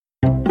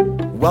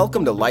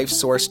Welcome to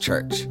LifeSource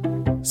Church.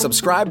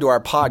 Subscribe to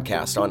our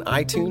podcast on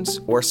iTunes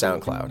or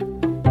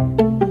SoundCloud.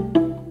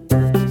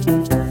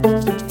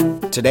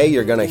 Today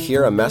you're going to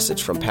hear a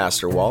message from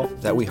Pastor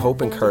Walt that we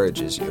hope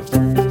encourages you.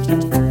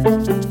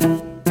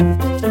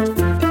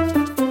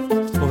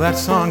 Well, that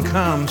song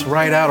comes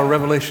right out of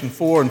Revelation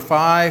 4 and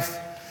 5,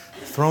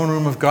 throne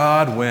room of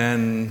God,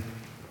 when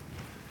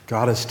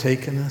God has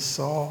taken us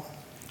all,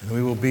 and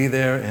we will be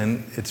there,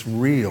 and it's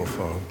real,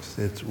 folks.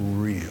 It's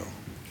real.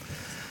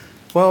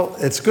 Well,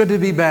 it's good to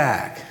be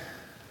back.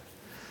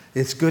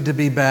 It's good to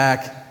be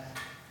back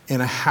in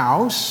a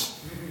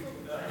house.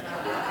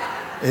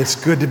 It's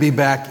good to be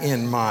back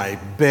in my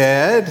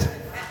bed.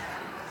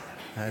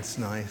 That's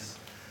nice.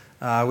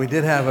 We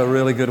did have a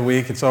really good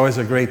week. It's always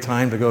a great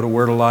time to go to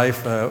Word of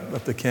Life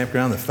up the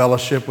campground, the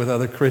fellowship with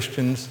other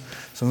Christians,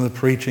 some of the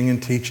preaching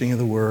and teaching of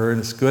the Word.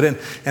 It's good.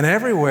 And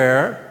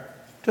everywhere,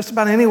 just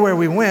about anywhere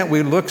we went,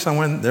 we looked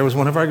somewhere, there was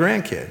one of our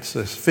grandkids.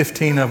 There's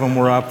 15 of them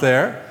were up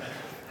there.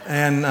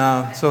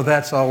 And so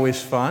that's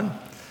always fun.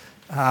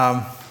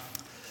 But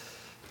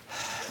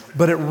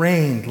it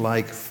rained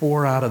like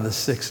 4 out of the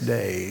 6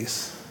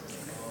 days.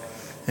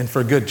 And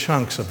for good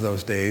chunks of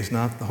those days,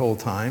 not the whole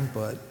time.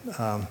 But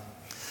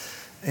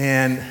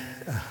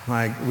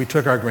we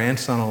took our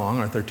grandson along,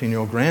 our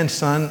 13-year-old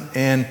grandson,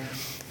 and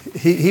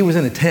he was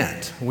in a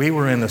tent. We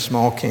were in a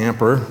small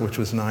camper, which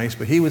was nice,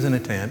 but he was in a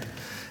tent.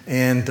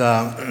 And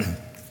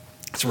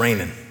it's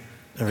raining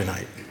every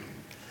night.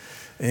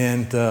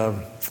 And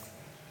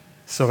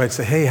so I'd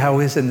say, hey, how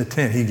is it in the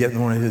tent? He'd get in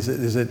the morning,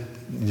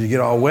 did you get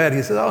all wet?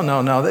 He said, oh,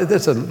 no,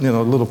 there's a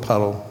little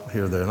puddle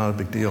here or there, not a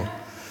big deal.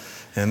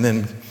 And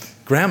then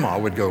Grandma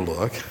would go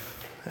look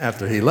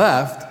after he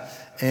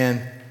left,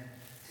 and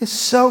it's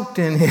soaked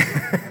in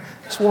here.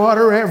 There's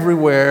water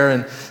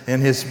everywhere,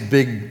 and his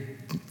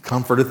big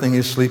comforter thing he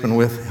was sleeping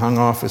with hung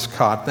off his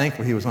cot.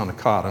 Thankfully, he was on a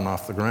cot and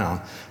off the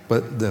ground,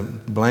 but the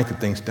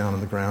blanket thing's down on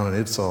the ground, and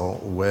it's all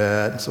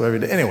wet. So every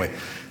day, anyway,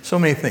 so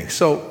many things.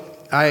 So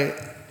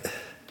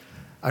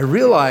I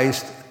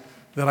realized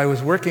that I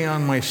was working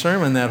on my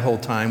sermon that whole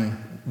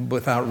time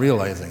without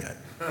realizing it.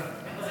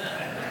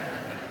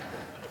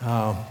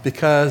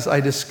 Because I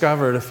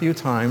discovered a few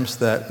times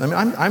that,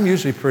 I'm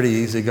usually pretty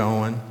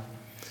easygoing.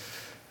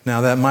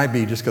 Now, that might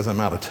be just because I'm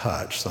out of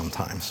touch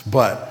sometimes,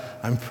 but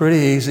I'm pretty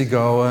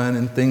easygoing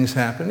and things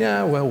happen.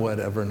 Yeah, well,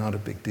 whatever, not a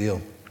big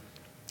deal.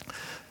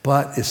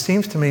 But it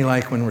seems to me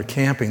like when we're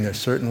camping, there's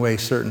certain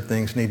ways certain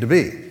things need to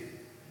be.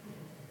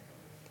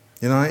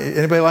 You know,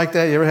 anybody like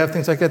that? You ever have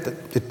things like that?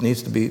 It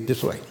needs to be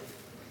this way.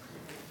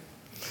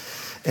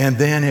 And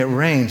then it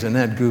rains, and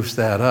that goofs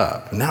that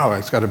up. Now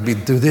it's got to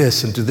do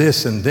this,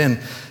 and then.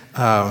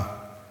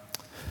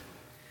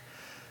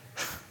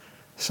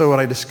 So what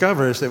I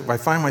discover is that I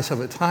find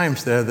myself at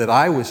times there that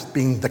I was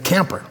being the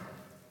camper,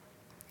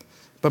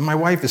 but my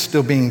wife is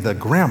still being the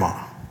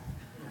grandma.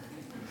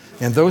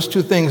 And those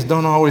two things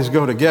don't always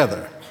go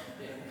together.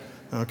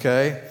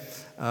 Okay?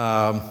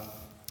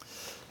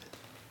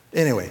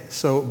 Anyway,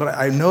 but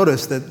I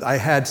noticed that I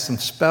had some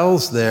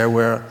spells there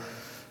where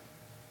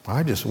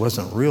I just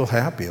wasn't real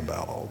happy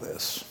about all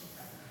this.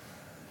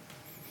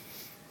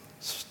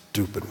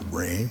 Stupid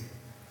rain.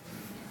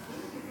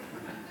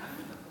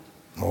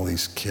 All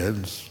these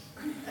kids.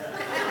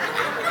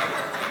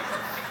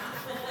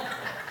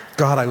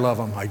 God, I love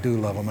them. I do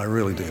love them. I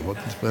really do. Well,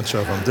 there's a bunch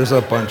of them. There's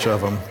a bunch of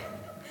them.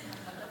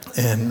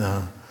 And,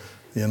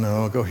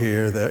 go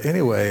here, there.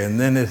 Anyway, and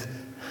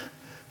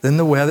then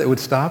the weather, it would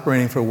stop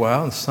raining for a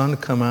while, and the sun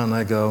would come out, and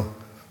I go,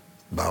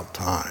 about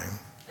time.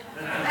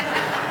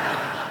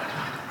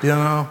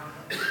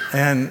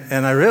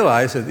 And I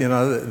realized that,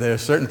 there are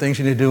certain things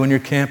you need to do when you're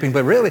camping,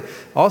 but really,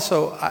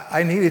 also,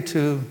 I needed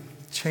to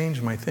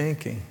change my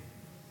thinking.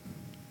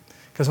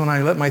 Because when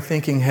I let my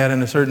thinking head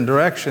in a certain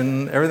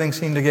direction, everything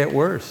seemed to get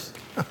worse.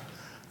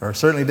 Or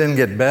certainly didn't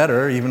get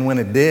better, even when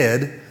it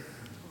did.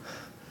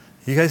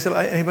 You guys,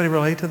 anybody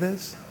relate to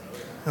this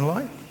in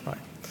life? Right.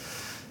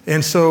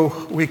 And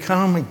so we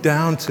come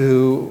down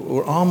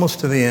we're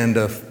almost to the end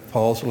of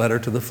Paul's letter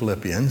to the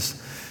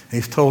Philippians.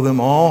 He's told them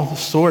all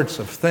sorts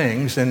of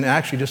things, and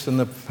actually just in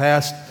the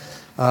past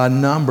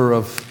number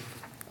of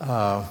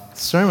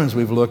sermons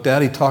we've looked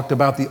at, he talked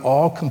about the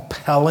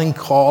all-compelling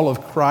call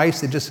of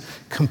Christ. It just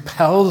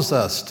compels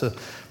us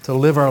to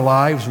live our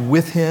lives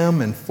with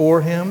him and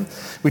for him.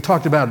 We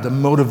talked about the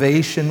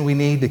motivation we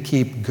need to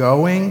keep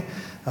going,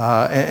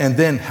 and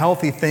then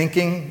healthy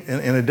thinking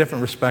in a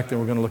different respect than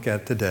we're going to look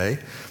at today,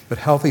 but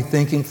healthy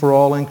thinking for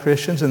all in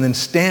Christians, and then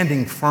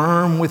standing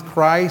firm with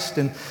Christ,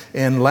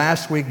 and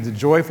last week the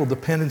joyful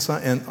dependence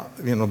on,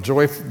 and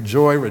joy,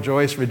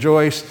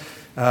 rejoice,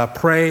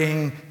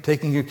 praying,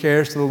 taking your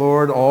cares to the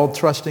Lord, all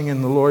trusting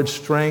in the Lord's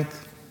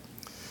strength.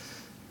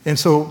 And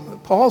so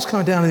Paul's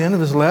coming down to the end of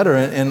his letter,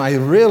 and I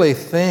really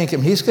think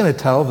he's going to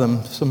tell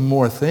them some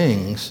more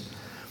things,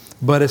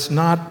 but it's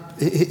not,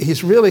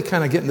 he's really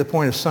kind of getting to the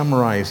point of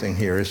summarizing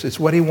here. It's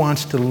what he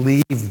wants to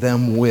leave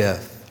them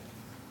with.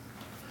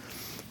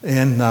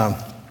 And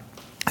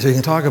so you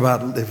can talk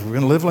about, if we're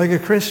going to live like a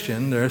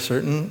Christian, there are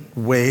certain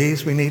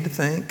ways we need to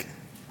think.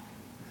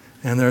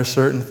 and there are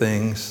certain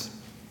things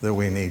that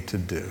we need to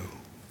do.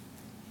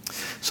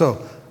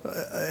 So,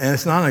 and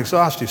it's not an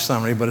exhaustive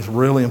summary, but it's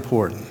really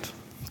important.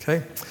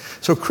 Okay?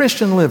 So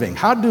Christian living,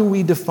 how do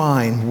we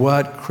define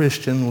what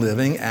Christian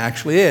living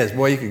actually is?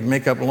 Boy, you could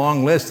make up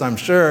long lists, I'm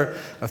sure,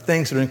 of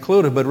things that are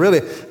included, but really,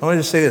 I want to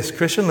just say this.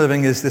 Christian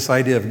living is this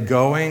idea of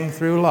going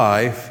through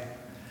life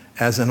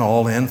as an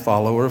all-in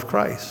follower of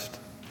Christ,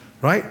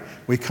 right?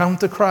 We come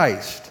to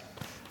Christ.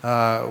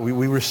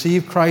 We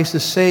receive Christ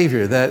as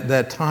Savior,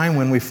 that time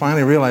when we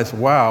finally realize,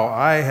 wow,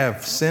 I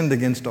have sinned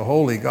against a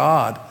holy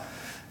God,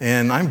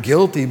 and I'm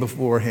guilty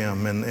before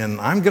Him, and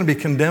I'm going to be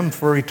condemned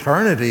for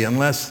eternity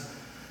unless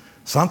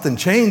something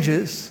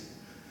changes.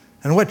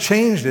 And what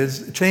changed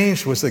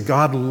was that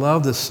God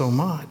loved us so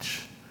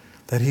much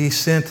that He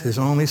sent His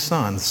only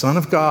Son, the Son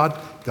of God,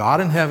 God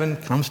in heaven,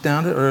 comes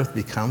down to earth,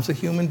 becomes a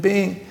human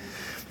being,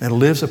 and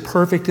lives a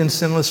perfect and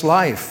sinless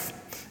life,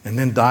 and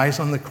then dies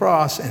on the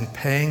cross and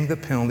paying the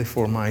penalty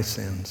for my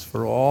sins,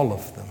 for all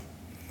of them.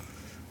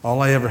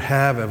 All I ever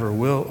have,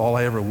 all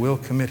I ever will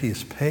commit, He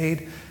has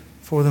paid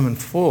for them in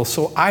full.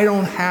 So I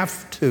don't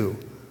have to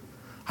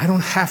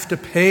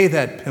pay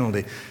that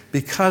penalty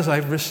because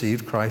I've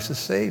received Christ as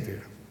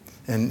Savior.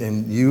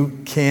 And you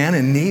can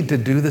and need to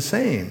do the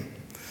same.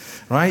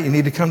 Right? You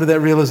need to come to that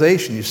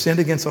realization. You sinned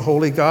against a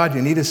holy God.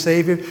 You need a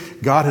Savior.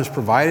 God has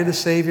provided a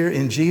Savior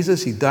in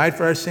Jesus. He died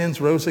for our sins,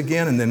 rose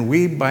again, and then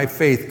we, by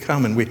faith,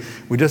 come and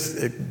we just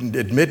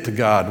admit to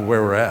God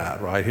where we're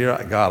at. Right here,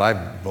 God,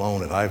 I've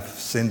blown it. I've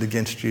sinned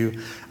against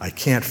you. I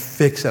can't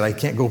fix it. I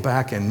can't go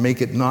back and make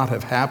it not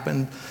have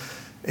happened.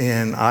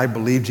 And I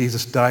believe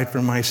Jesus died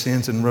for my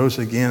sins and rose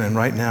again. And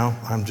right now,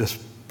 I'm just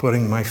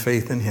putting my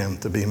faith in Him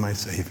to be my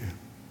Savior.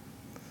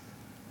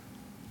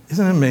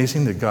 Isn't it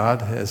amazing that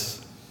God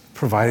has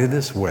provided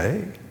this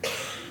way?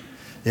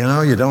 You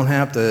know, you don't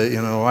have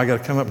to, I got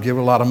to come up and give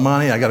a lot of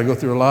money. I got to go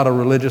through a lot of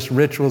religious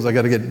rituals. I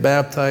got to get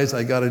baptized.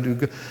 I got to do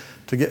good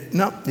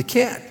no, you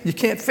can't. You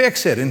can't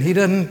fix it, and He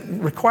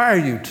doesn't require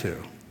you to.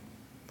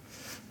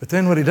 But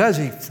then what He does,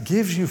 He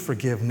gives you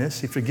forgiveness.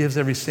 He forgives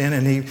every sin,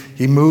 and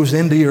He moves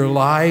into your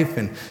life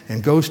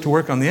and goes to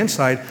work on the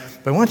inside.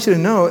 But I want you to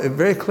know it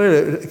very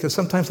clearly, because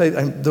sometimes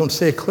I don't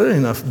say it clearly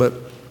enough, but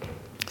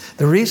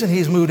the reason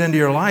He's moved into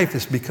your life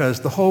is because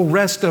the whole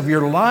rest of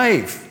your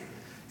life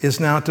is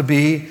now to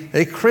be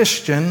a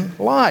Christian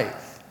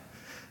life.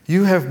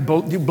 You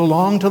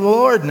belong to the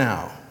Lord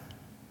now.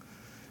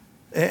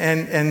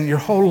 And your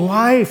whole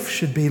life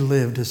should be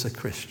lived as a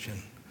Christian.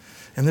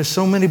 And there's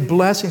so many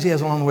blessings He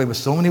has along the way, but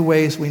so many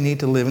ways we need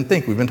to live and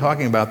think. We've been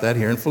talking about that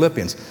here in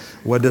Philippians.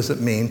 What does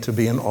it mean to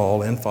be an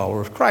all-in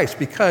follower of Christ?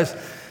 Because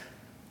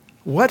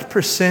what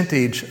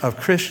percentage of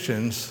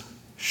Christians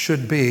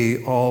should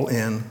be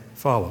all-in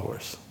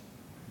followers?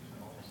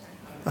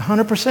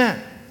 100%.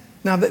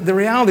 Now, the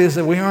reality is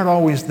that we aren't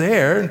always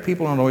there, and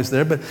people aren't always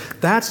there, but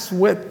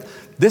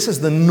this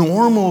is the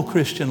normal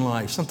Christian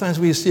life. Sometimes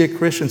we see a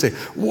Christian say,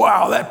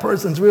 wow, that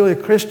person's really a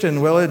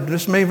Christian. Well, it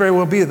just may very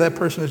well be that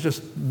person is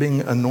just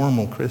being a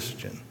normal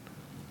Christian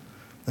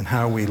and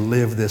how we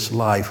live this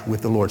life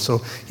with the Lord. So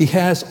He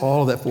has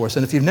all of that for us.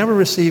 And if you've never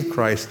received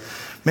Christ,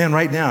 man,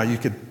 right now you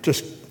could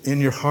just in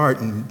your heart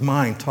and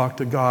mind talk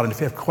to God. And if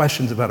you have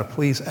questions about it,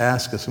 please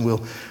ask us, and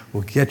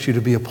we'll get you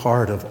to be a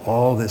part of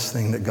all this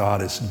thing that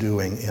God is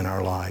doing in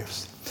our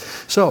lives.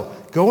 So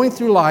going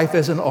through life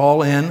as an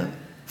all-in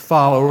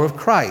follower of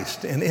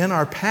Christ. And in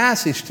our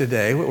passage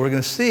today, what we're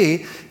going to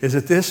see is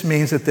that this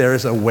means that there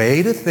is a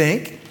way to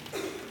think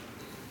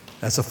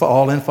as an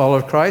all-in follower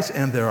of Christ,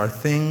 and there are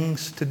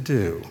things to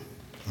do.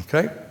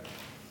 Okay?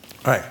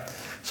 All right.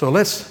 So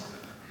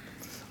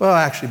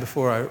actually,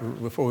 before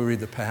we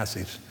read the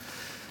passage,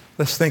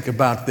 let's think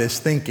about this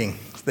thinking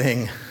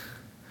thing.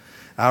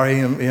 I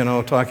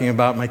already, talking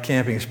about my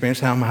camping experience,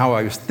 how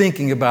I was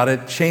thinking about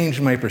it,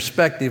 changed my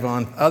perspective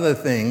on other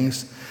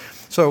things.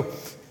 So,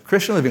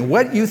 Christian living,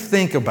 what you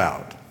think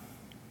about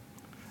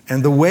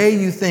and the way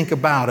you think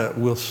about it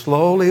will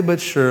slowly but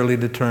surely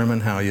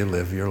determine how you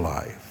live your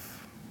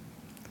life.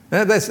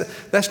 Now, that's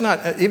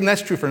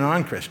true for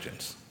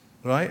non-Christians,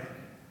 right?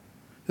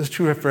 It's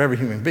true for every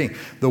human being.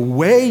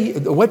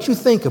 What you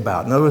think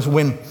about, in other words,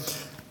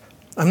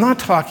 I'm not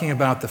talking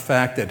about the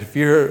fact that if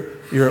you're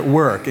at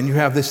work and you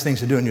have these things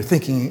to do and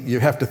you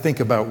have to think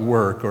about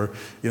work, or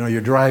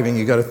you're driving,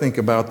 you got to think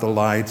about the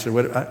lights or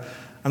whatever.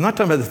 I'm not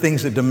talking about the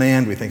things that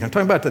demand we think. I'm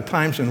talking about the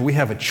times when we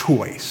have a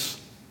choice.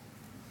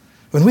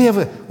 When we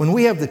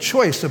have the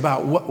choice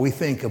about what we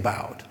think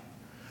about.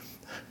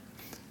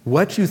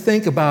 What you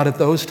think about at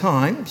those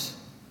times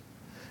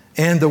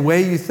and the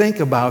way you think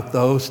about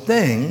those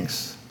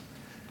things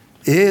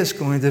is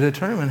going to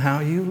determine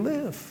how you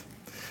live.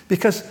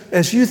 Because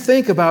as you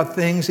think about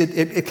things,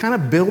 it kind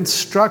of builds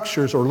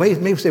structures, or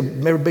maybe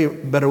a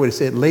better way to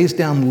say it, lays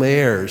down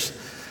layers.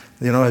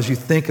 As you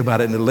think about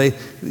it, and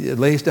it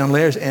lays down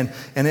layers. And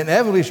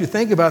inevitably, as you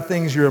think about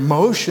things, your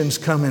emotions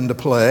come into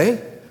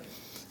play.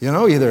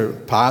 Either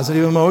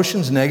positive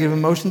emotions, negative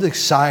emotions,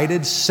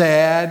 excited,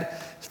 sad,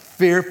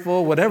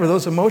 fearful, whatever,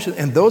 those emotions.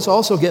 And those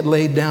also get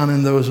laid down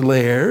in those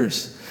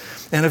layers.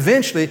 And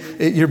eventually,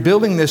 you're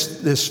building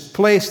this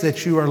place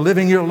that you are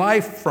living your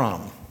life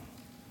from.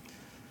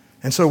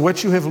 And so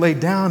what you have laid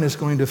down is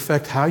going to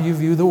affect how you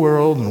view the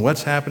world and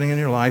what's happening in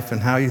your life and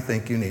how you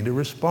think you need to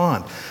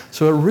respond.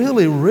 So it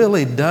really,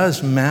 really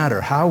does matter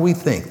how we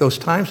think. Those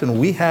times when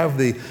we have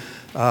the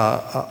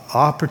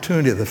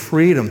opportunity, the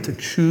freedom to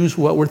choose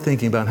what we're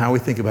thinking about and how we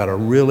think about it are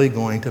really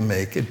going to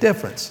make a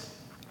difference.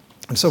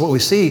 And so what we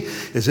see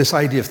is this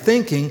idea of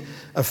thinking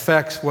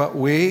affects what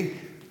we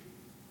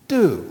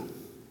do.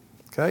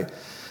 Okay?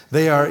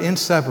 They are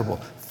inseparable.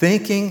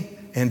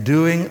 Thinking and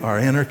doing are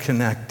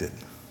interconnected.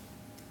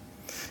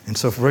 And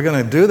so if we're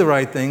going to do the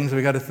right things,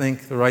 we've got to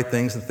think the right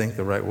things and think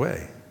the right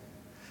way.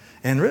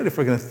 And really, if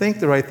we're going to think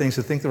the right things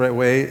and think the right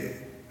way,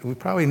 we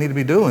probably need to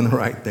be doing the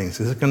right things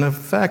because it's going to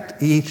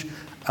affect each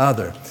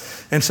other.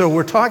 And so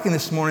we're talking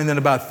this morning then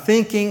about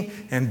thinking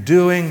and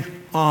doing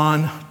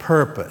on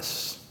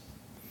purpose.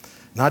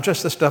 Not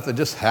just the stuff that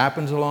just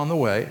happens along the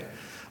way,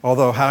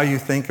 although how you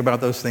think about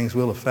those things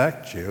will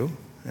affect you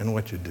and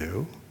what you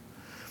do.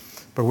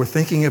 But we're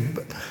thinking.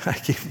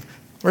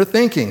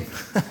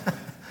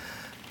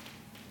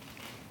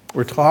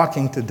 We're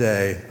talking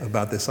today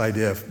about this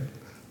idea of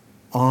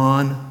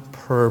on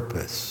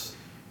purpose,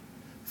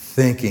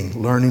 thinking,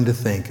 learning to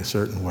think a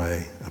certain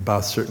way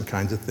about certain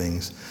kinds of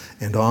things,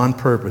 and on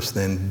purpose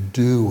then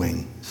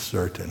doing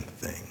certain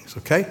things,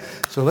 okay?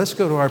 So let's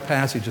go to our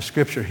passage of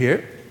Scripture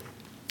here.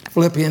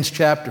 Philippians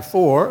chapter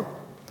 4.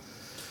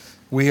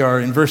 We are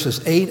in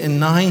verses 8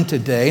 and 9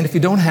 today. And if you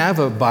don't have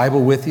a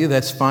Bible with you,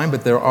 that's fine,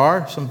 but there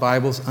are some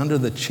Bibles under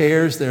the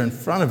chairs there in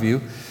front of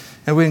you.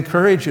 And we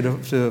encourage you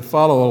to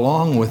follow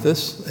along with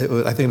us.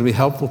 I think it'll be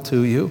helpful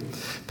to you.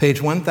 Page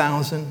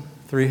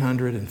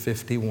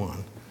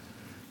 1351.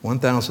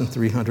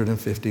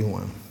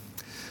 1351.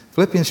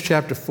 Philippians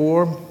chapter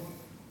 4,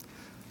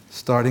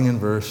 starting in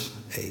verse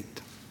 8.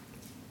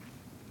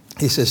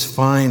 He says,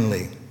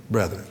 finally,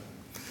 brethren.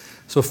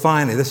 So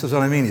finally, this is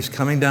what I mean. He's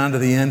coming down to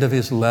the end of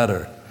his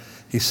letter.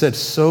 He said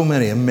so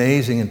many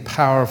amazing and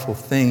powerful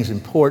things,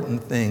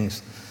 important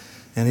things.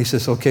 And he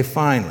says, okay,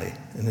 finally.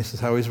 And this is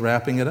how he's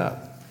wrapping it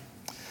up.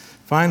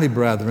 Finally,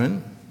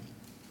 brethren,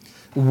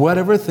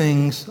 whatever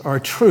things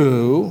are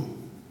true,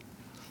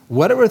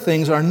 whatever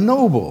things are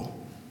noble,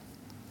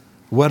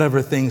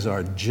 whatever things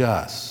are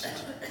just,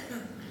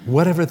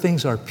 whatever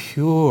things are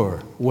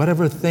pure,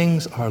 whatever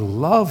things are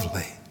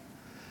lovely,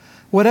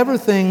 whatever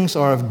things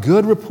are of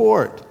good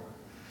report,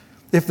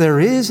 if there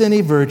is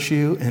any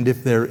virtue and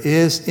if there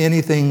is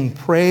anything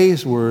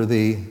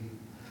praiseworthy,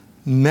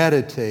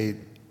 meditate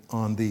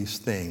on these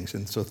things.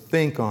 And so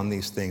think on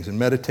these things. And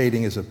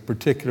meditating is a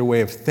particular way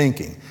of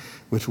thinking,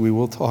 which we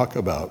will talk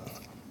about.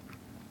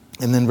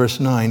 And then verse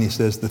 9, he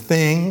says, the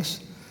things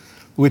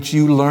which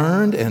you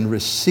learned and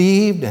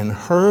received and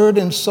heard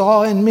and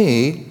saw in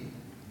me,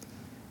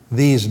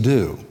 these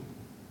do.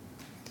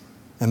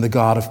 And the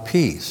God of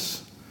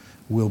peace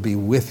will be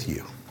with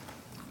you.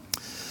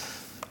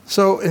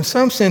 So in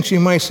some sense you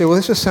might say, well,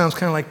 this just sounds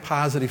kind of like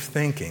positive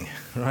thinking,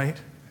 right?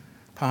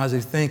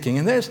 Positive thinking.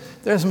 And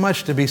there's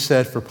much to be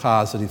said for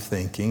positive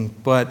thinking,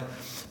 but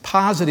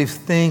positive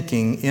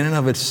thinking in and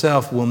of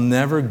itself will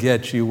never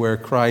get you where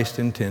Christ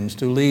intends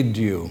to lead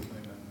you.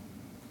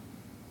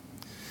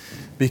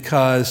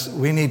 Because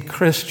we need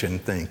Christian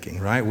thinking,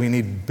 right? We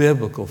need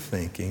biblical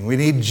thinking. We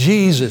need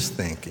Jesus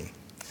thinking.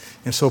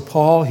 And so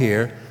Paul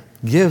here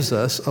gives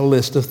us a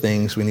list of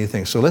things we need to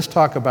think. So let's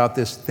talk about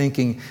this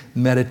thinking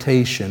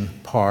meditation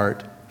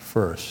part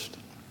first.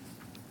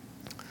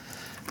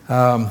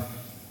 So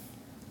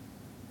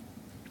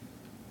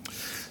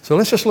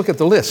let's just look at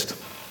the list,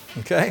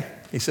 okay?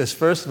 He says,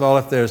 first of all,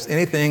 if there's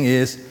anything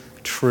is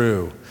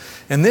true.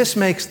 And this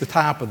makes the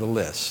top of the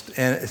list.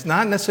 And it's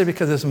not necessarily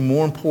because it's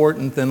more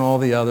important than all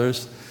the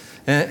others.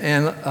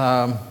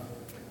 And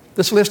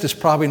this list is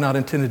probably not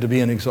intended to be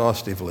an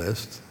exhaustive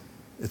list.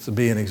 It's to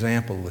be an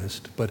example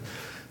list. But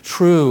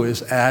true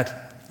is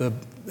at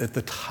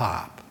the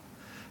top.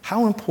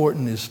 How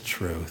important is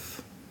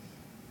truth?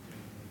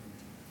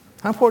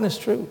 How important is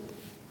truth?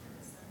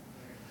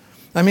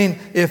 I mean,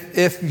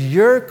 if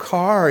your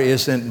car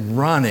isn't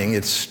running,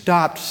 it's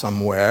stopped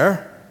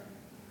somewhere,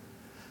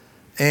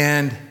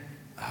 and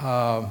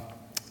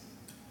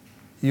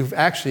you've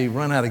actually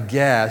run out of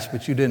gas,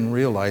 but you didn't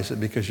realize it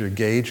because your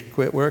gauge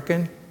quit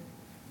working,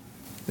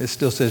 it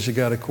still says you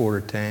got a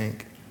quarter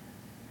tank.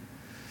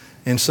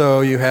 And so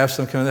you have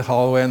some kind of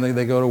hallway, and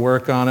they go to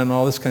work on it and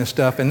all this kind of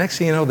stuff. And next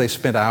thing you know, they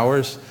spent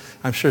hours.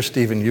 I'm sure,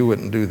 Stephen, you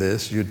wouldn't do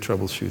this. You'd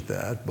troubleshoot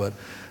that. But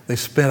they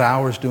spent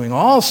hours doing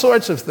all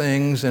sorts of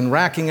things and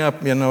racking up,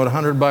 at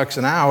 $100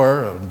 an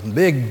hour, a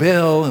big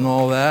bill and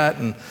all that.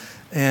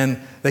 And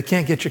they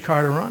can't get your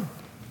car to run.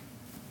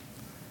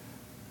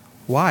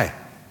 Why?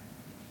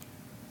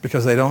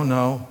 Because they don't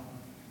know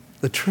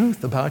the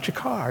truth about your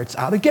car. It's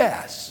out of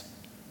gas.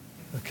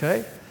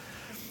 Okay?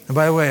 And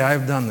by the way,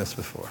 I've done this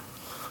before.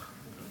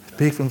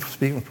 Speaking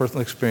from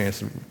personal experience,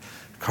 the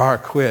car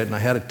quit and I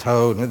had it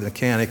towed and the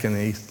mechanic,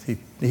 and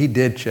he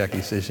did check.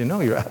 He says,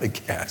 you're out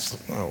of gas.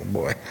 Oh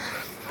boy.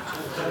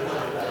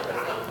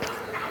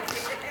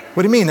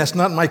 What do you mean? That's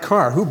not my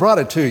car. Who brought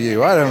it to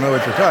you? I don't know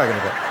what you're talking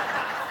about.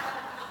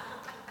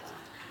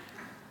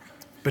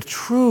 But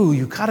true,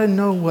 you got to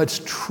know what's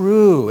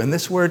true. And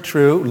this word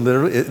true,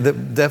 literally, the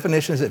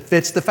definition is it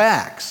fits the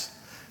facts,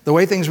 the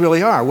way things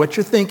really are. What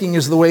you're thinking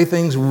is the way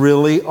things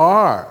really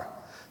are.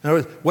 In other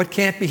words, what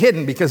can't be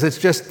hidden because it's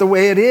just the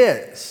way it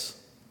is.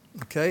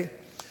 Okay?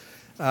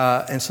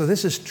 And so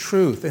this is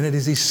truth, and it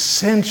is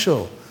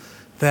essential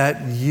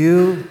that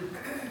you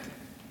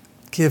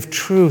give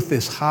truth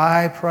this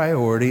high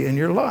priority in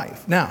your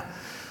life. Now,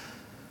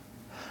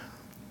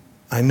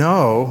 I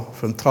know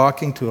from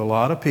talking to a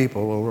lot of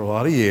people over a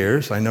lot of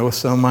years, I know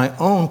some of my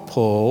own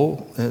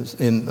pull on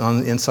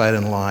the inside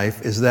in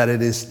life is that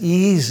it is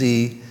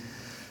easy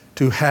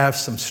to have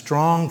some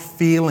strong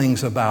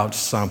feelings about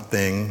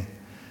something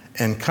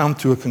and come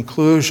to a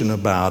conclusion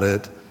about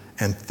it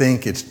and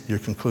think your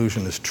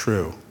conclusion is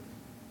true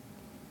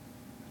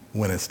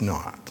when it's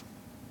not.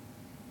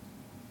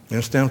 You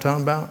understand what I'm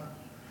talking about?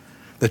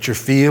 That your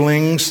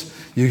feelings,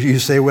 you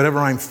say whatever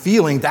I'm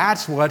feeling,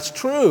 that's what's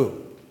true.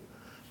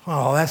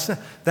 Oh,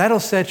 that'll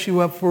set you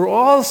up for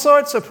all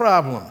sorts of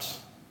problems.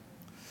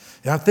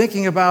 I'm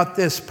thinking about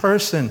this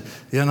person,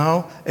 and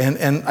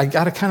I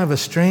got a kind of a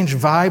strange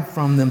vibe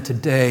from them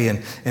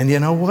today, and you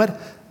know what?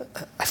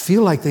 I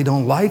feel like they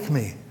don't like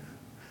me.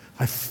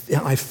 I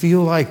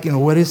feel like,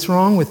 what is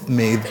wrong with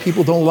me?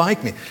 People don't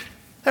like me.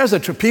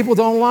 People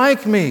don't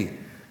like me.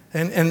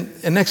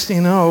 And next thing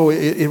you know,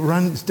 it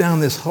runs down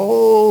this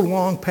whole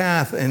long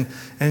path, and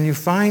you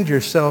find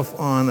yourself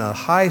on a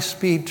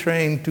high-speed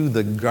train to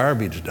the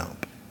garbage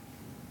dump.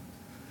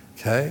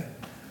 Okay?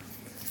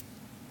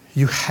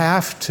 You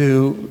have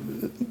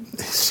to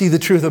see the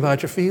truth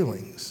about your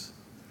feelings.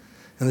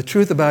 And the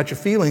truth about your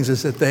feelings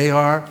is that they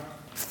are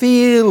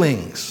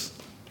feelings.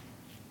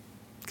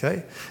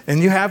 Okay?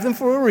 And you have them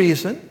for a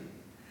reason.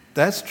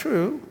 That's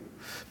true.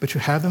 But you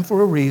have them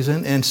for a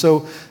reason. And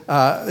so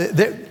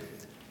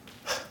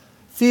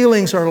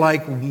feelings are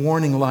like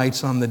warning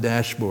lights on the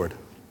dashboard.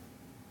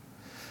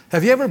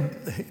 Have you ever,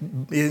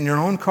 in your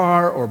own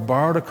car or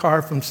borrowed a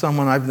car from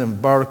someone, I've then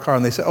borrowed a car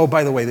and they say, oh,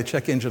 by the way, the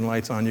check engine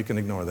light's on, you can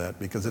ignore that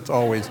because it's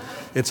always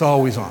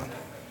on.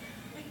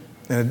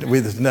 And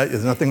there's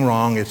nothing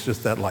wrong, it's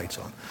just that light's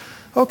on.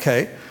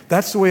 Okay,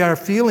 that's the way our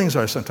feelings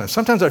are sometimes.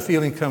 Sometimes our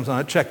feeling comes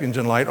on, check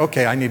engine light,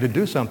 okay, I need to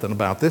do something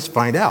about this,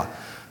 find out.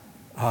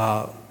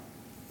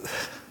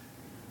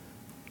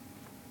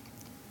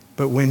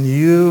 But when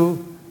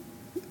you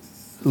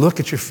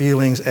look at your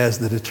feelings as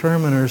the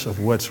determiners of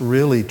what's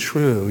really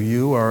true,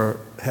 you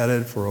are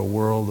headed for a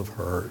world of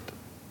hurt.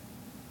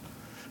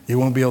 You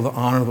won't be able to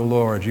honor the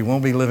Lord. You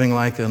won't be living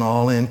like an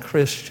all-in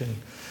Christian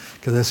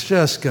because it's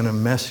just going to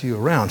mess you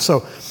around.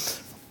 So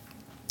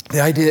the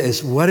idea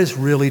is what is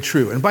really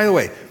true. And by the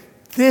way,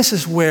 this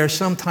is where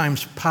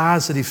sometimes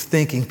positive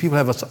thinking, people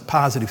have a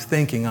positive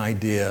thinking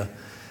idea,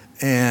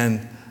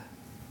 and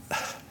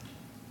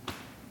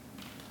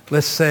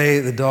let's say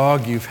the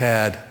dog you've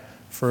had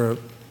for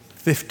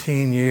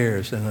 15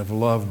 years and have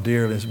loved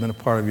dearly, has been a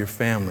part of your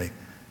family,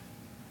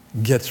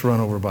 gets run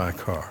over by a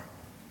car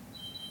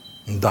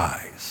and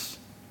dies.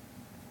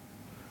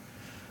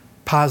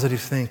 Positive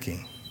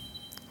thinking.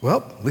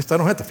 Well, at least I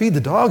don't have to feed the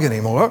dog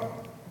anymore.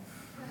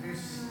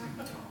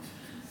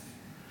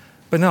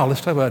 But no,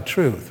 let's talk about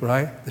truth,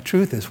 right? The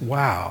truth is,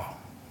 wow,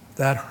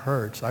 that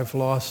hurts. I've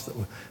lost it.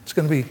 It's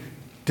going to be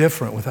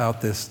different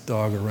without this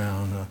dog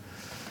around.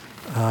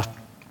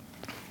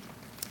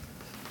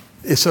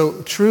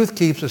 So truth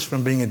keeps us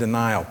from being in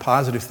denial.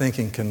 Positive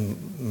thinking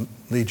can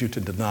lead you to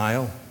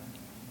denial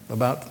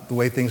about the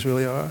way things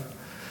really are.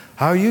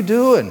 How are you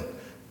doing?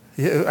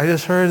 I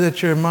just heard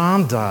that your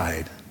mom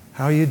died.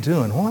 How are you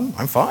doing? Well,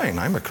 I'm fine.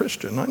 I'm a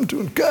Christian. I'm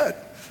doing good.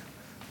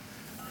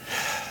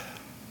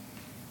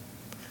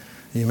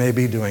 You may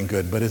be doing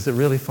good, but is it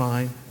really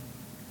fine?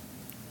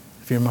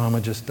 If your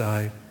mama just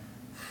died,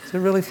 is it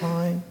really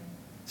fine?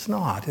 It's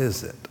not,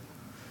 is it?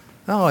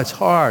 No, it's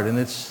hard and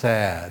it's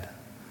sad.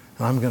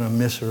 I'm going to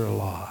miss her a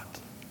lot.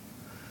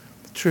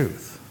 The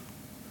truth.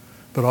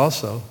 But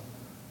also,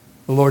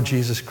 the Lord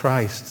Jesus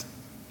Christ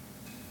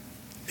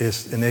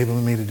is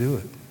enabling me to do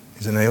it.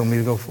 He's enabling me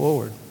to go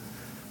forward.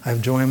 I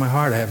have joy in my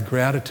heart. I have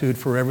gratitude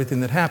for everything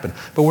that happened.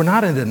 But we're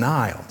not in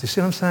denial. Do you see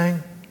what I'm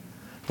saying?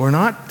 We're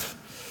not...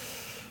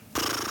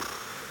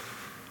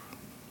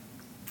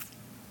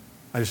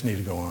 I just need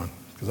to go on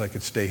because I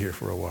could stay here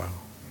for a while.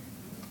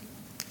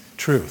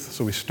 Truth.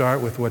 So we start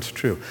with what's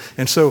true.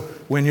 And so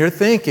when you're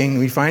thinking,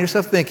 you find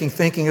yourself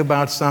thinking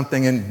about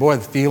something, and boy,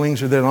 the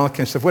feelings are there and all that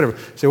kind of stuff, whatever.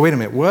 Say, wait a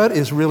minute, what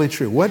is really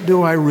true? What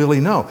do I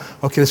really know?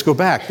 Okay, let's go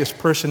back. This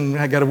person,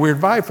 I got a weird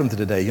vibe from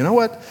today. You know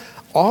what?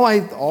 All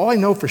I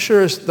know for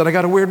sure is that I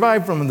got a weird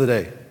vibe from them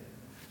today.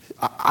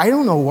 I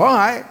don't know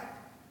why.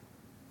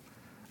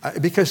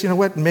 Because you know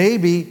what?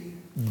 Maybe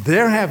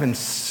they're having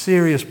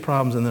serious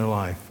problems in their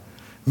life.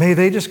 Maybe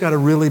they just got a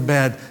really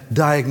bad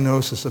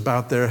diagnosis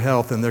about their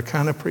health and they're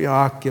kind of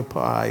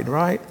preoccupied,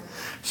 right?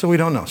 So we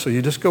don't know. So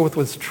you just go with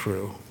what's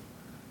true.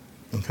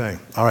 Okay,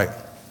 all right.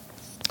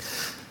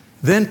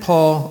 Then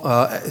Paul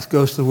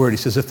goes to the word. He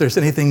says, if there's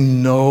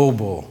anything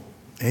noble,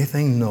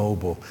 Anything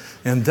noble.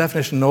 And the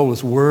definition of noble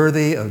is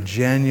worthy of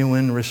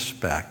genuine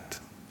respect.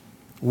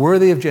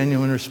 Worthy of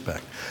genuine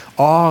respect.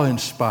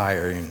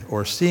 Awe-inspiring,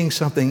 or seeing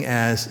something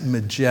as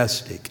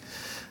majestic.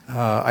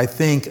 I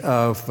think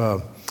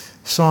of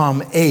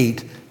Psalm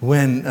 8,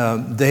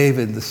 when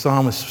David, the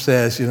psalmist,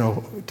 says,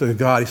 to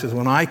God, he says,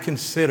 when I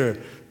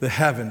consider the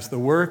heavens, the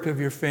work of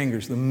your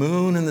fingers, the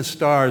moon and the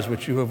stars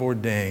which you have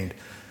ordained,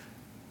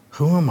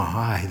 who am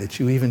I that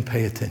you even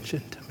pay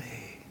attention to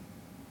me?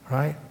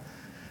 Right?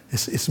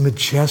 It's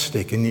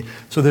majestic. And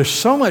so there's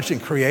so much in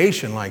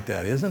creation like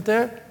that, isn't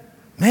there?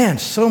 Man,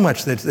 so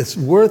much that's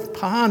worth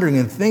pondering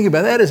and thinking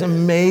about. That is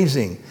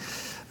amazing.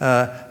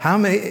 How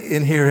many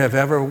in here have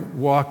ever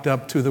walked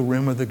up to the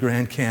rim of the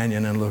Grand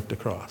Canyon and looked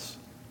across?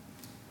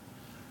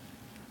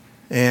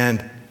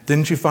 And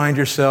didn't you find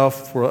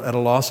yourself at a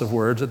loss of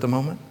words at the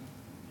moment?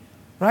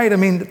 Right? I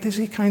mean,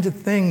 these kinds of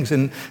things.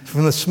 And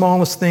from the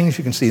smallest things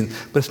you can see.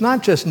 But it's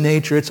not just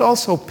nature, it's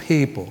also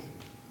people.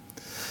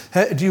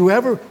 Do you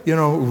ever,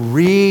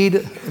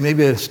 read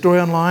maybe a story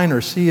online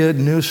or see a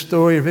news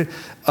story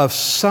of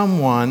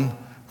someone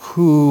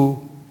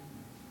who,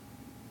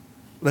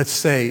 let's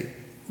say,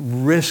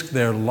 risked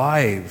their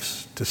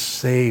lives to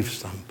save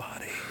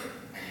somebody?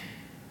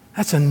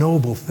 That's a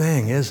noble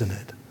thing, isn't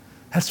it?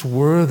 That's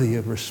worthy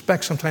of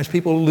respect. Sometimes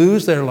people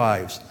lose their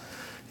lives,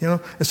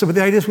 And so but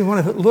the idea is we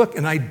want to look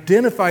and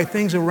identify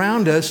things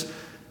around us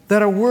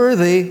that are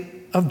worthy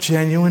of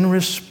genuine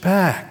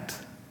respect.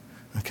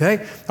 Okay?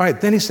 All right,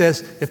 then he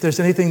says, if there's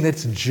anything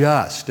that's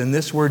just, and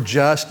this word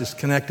just is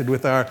connected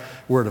with our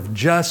word of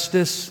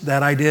justice,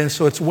 that idea.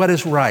 So it's what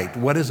is right,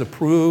 what is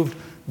approved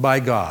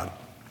by God.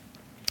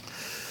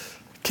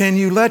 Can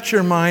you let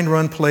your mind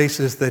run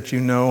places that you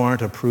know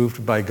aren't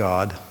approved by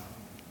God?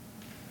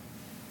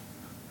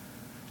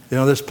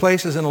 There's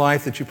places in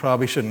life that you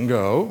probably shouldn't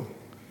go.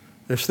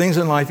 There's things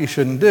in life you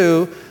shouldn't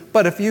do.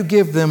 But if you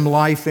give them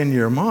life in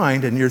your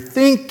mind and you're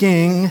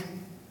thinking,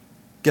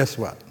 guess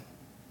what?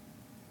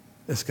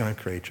 It's going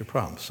to create your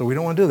problems. So we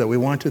don't want to do that. We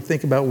want to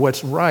think about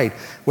what's right,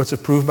 what's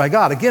approved by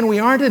God. Again, we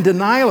aren't in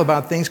denial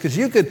about things because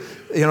you could,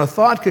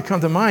 thought could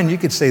come to mind. You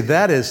could say,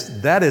 that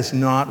is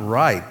not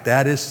right.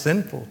 That is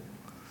sinful.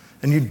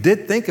 And you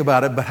did think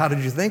about it, but how did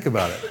you think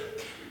about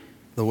it?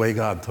 The way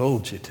God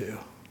told you to.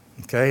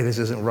 Okay, this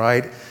isn't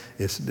right.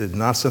 It's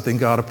not something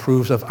God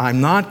approves of. I'm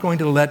not going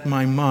to let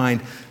my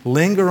mind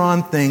linger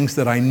on things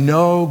that I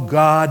know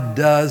God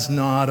does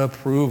not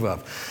approve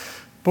of.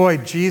 Boy,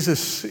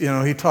 Jesus,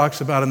 he talks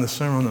about in the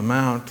Sermon on the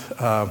Mount,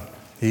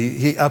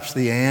 he ups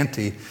the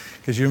ante.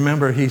 Because you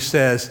remember he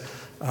says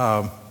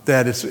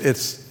that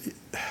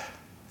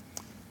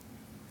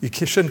you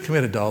shouldn't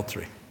commit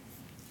adultery.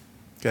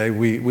 Okay,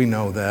 we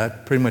know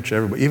that. Pretty much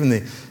everybody, even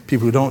the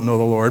people who don't know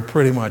the Lord,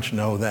 pretty much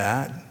know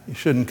that. You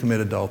shouldn't commit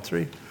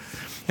adultery.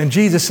 And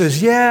Jesus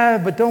says, yeah,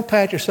 but don't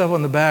pat yourself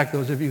on the back,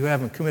 those of you who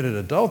haven't committed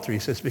adultery. He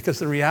says, because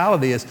the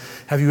reality is,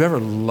 have you ever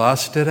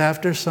lusted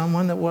after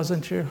someone that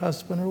wasn't your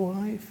husband or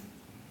wife?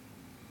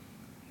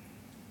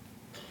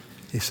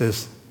 He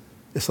says,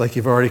 it's like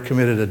you've already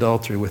committed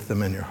adultery with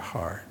them in your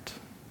heart.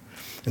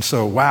 And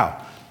so,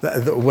 wow,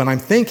 when I'm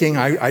thinking,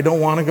 I don't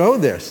want to go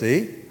there,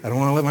 see? I don't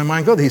want to let my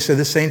mind go there. He said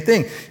the same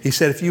thing. He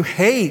said, if you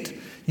hate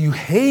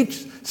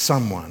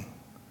someone,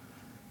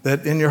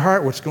 that in your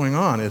heart what's going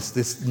on is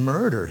this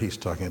murder he's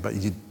talking about.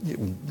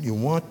 You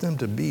want them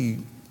to be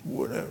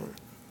whatever.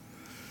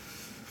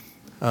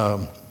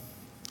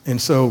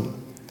 And so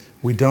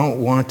we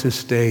don't want to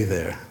stay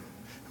there.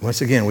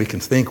 Once again, we can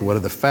think, what are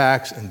the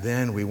facts? And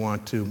then we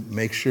want to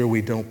make sure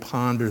we don't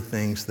ponder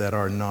things that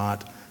are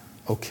not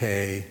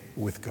okay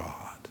with God.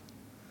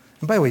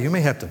 And by the way, you may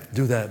have to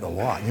do that a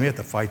lot. You may have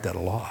to fight that a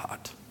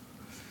lot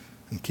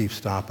and keep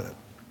stopping it.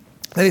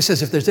 Then he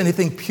says, if there's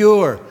anything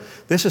pure,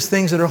 this is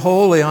things that are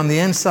holy on the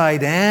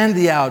inside and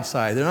the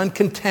outside. They're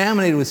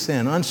uncontaminated with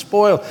sin,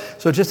 unspoiled.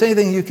 So just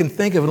anything you can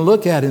think of and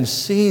look at and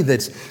see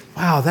that's,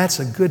 wow, that's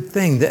a good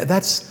thing.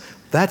 That's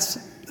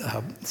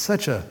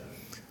such a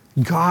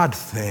God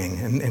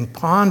thing. And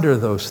ponder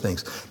those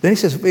things. Then he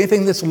says,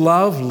 anything that's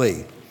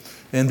lovely.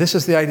 And this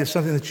is the idea of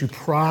something that you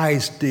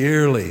prize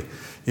dearly.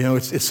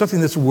 It's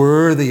something that's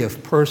worthy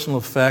of personal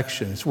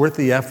affection. It's worth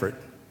the effort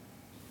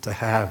to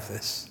have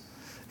this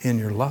in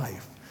your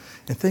life.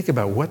 And think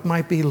about what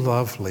might be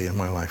lovely in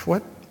my life.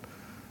 What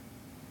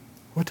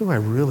do I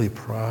really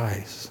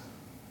prize?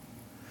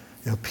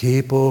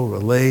 People,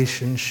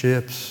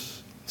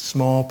 relationships,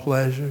 small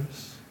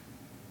pleasures,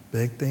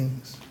 big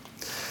things.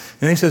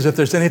 And he says, if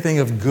there's anything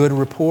of good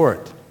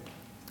report.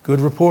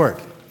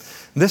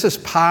 This is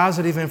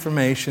positive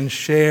information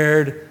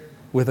shared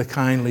with a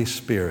kindly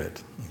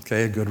spirit.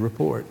 Okay, a good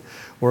report.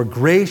 Or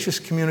gracious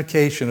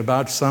communication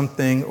about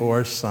something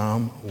or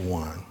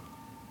someone.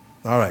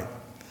 All right.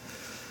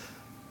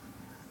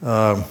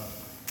 I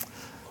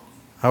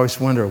always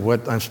wonder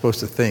what I'm supposed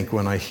to think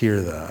when I hear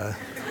that.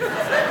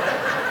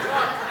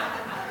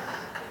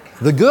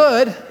 The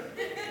good,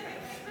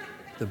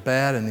 the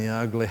bad, and the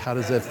ugly. How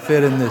does that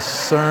fit in this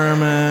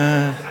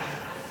sermon?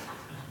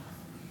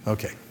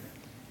 Okay.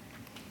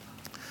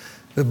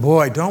 But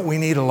boy, don't we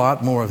need a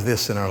lot more of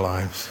this in our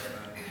lives.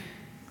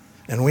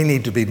 And we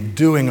need to be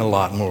doing a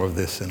lot more of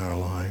this in our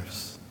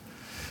lives.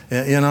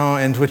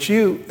 And what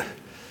you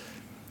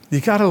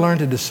got to learn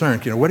to discern.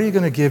 What are you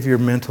going to give your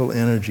mental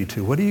energy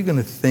to? What are you going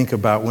to think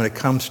about when it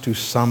comes to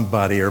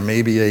somebody or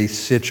maybe a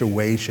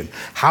situation?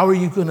 How are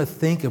you going to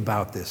think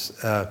about this?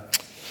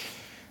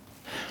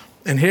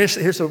 And here's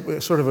a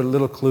sort of a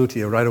little clue to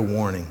you, right? A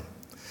warning.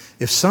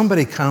 If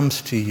somebody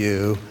comes to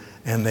you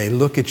and they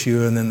look at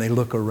you and then they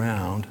look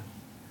around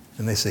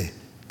and they say,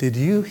 "Did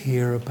you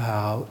hear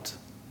about?"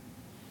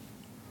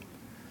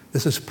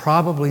 This is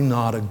probably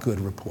not a good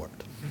report,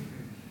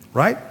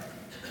 right?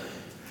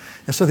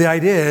 And so the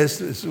idea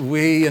is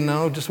we,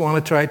 just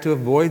want to try to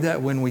avoid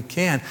that when we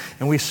can.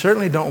 And we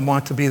certainly don't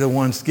want to be the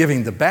ones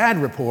giving the bad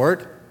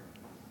report.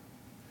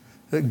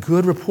 The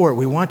good report.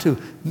 We want to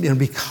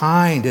be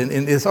kind. And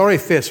it already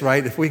fits,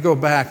 right? If we go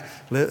back,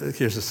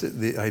 here's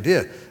the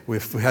idea. We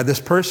had this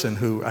person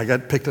who I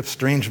got picked up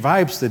strange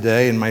vibes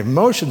today, and my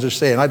emotions are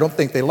saying, I don't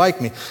think they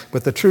like me.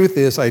 But the truth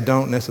is, I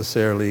don't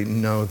necessarily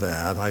know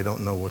that. I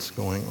don't know what's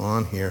going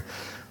on here.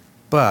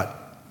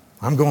 But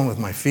I'm going with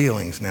my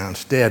feelings now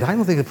instead. I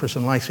don't think the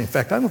person likes me. In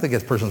fact, I don't think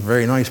that person's a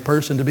very nice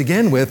person to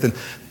begin with. And,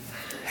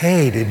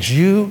 hey, did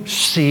you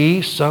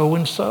see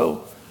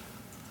so-and-so?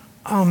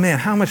 Oh, man,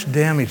 how much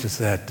damage does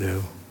that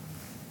do?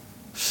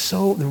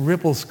 So the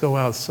ripples go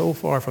out so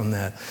far from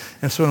that.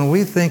 And so when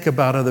we think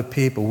about other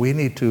people, we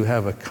need to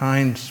have a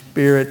kind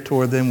spirit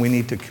toward them. We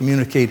need to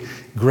communicate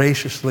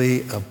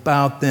graciously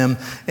about them.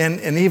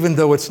 And even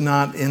though it's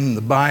not in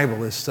the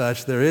Bible as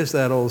such, there is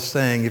that old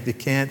saying, if you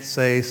can't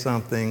say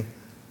something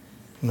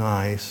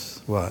nice,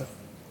 what?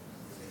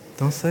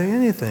 Don't say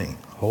anything.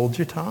 Hold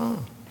your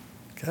tongue.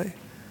 Okay?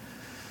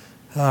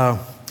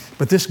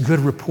 But this good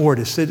report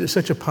is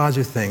such a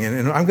positive thing.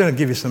 And I'm going to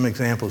give you some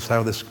examples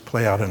how this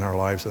play out in our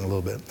lives in a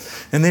little bit.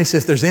 And they say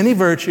if there's any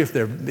virtue, if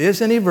there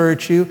is any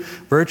virtue,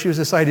 virtue is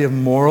this idea of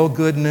moral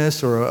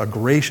goodness or a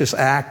gracious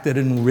act that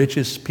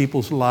enriches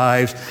people's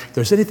lives. If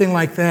there's anything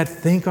like that,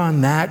 think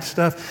on that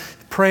stuff.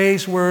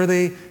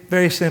 Praiseworthy,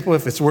 very simple,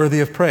 if it's worthy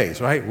of praise,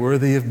 right?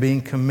 Worthy of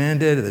being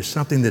commended. There's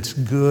something that's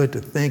good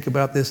to think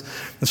about this.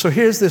 And so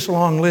here's this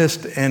long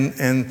list,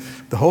 and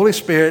the Holy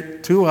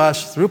Spirit to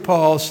us, through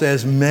Paul,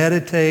 says,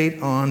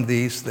 meditate on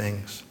these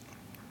things.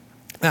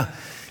 Now,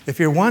 if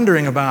you're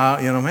wondering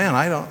about, man,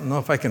 I don't know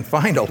if I can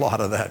find a lot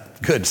of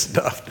that good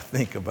stuff to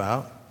think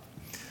about.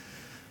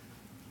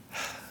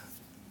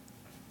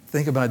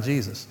 Think about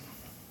Jesus.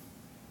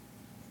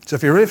 So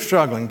if you're really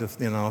struggling to,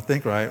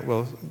 think right,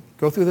 well,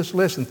 go through this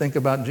list and think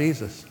about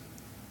Jesus,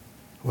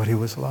 what he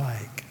was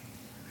like.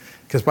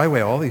 Because, by the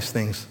way, all these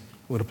things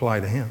would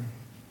apply to him,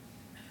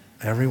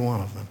 every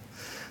one of them.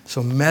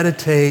 So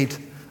meditate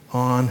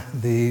on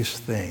these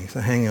things.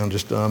 Now, hang on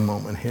just a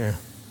moment here.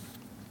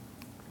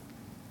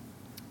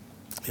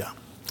 Yeah.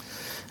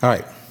 All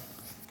right.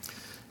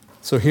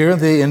 So here at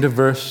the end of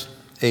verse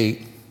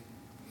 8,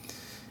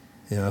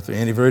 if there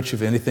any virtue,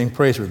 if anything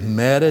praiseworthy,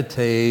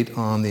 meditate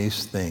on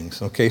these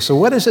things. Okay, so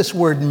what does this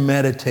word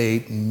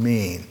meditate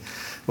mean?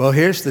 Well,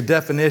 here's the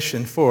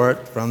definition for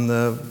it from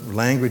the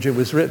language it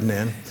was written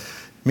in. It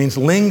means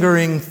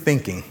lingering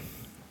thinking.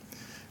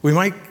 We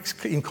might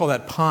even call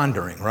that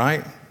pondering,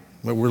 right?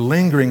 But we're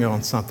lingering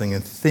on something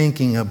and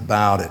thinking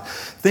about it.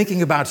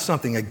 Thinking about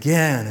something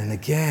again and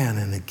again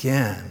and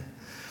again.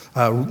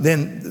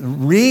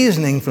 Then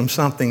reasoning from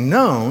something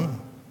known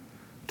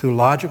to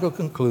logical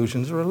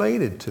conclusions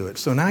related to it.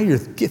 So now you're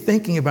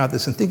thinking about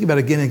this and thinking about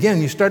it again and again,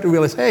 and you start to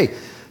realize, hey,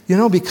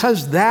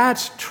 because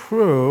that's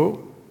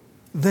true,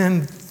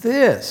 then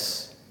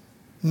this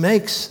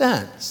makes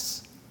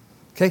sense.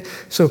 Okay?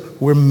 So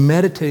we're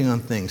meditating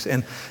on things.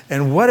 And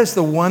what is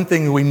the one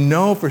thing we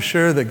know for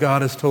sure that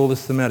God has told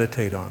us to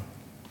meditate on?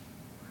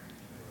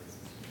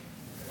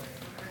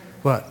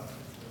 What?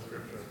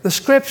 The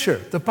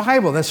Scripture, the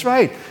Bible, that's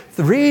right.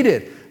 Read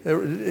it.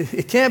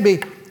 It can't be,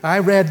 I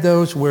read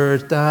those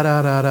words,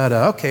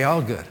 da-da-da-da-da. Okay,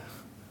 all good.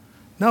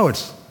 No,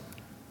 it's,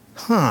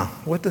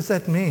 what does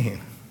that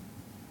mean?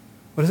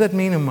 What does that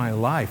mean in my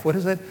life? What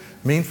does that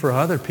mean for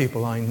other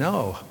people I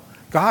know?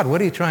 God, what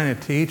are you trying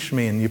to teach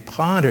me? And you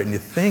ponder it and you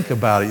think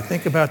about it. You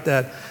think about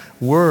that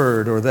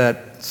word or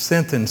that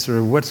sentence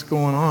or what's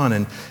going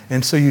on.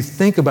 And so you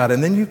think about it.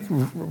 And then you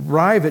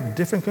arrive at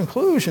different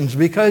conclusions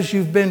because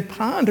you've been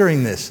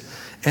pondering this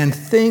and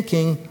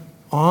thinking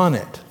on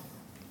it.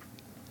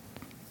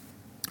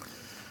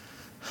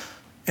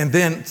 And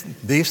then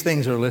these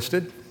things are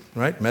listed,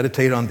 right?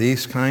 Meditate on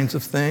these kinds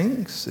of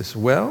things as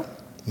well.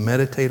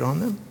 Meditate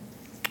on them.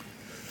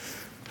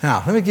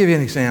 Now, let me give you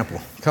an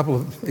example. A couple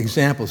of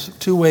examples.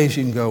 2 ways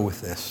you can go with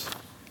this.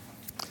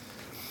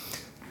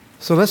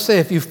 So let's say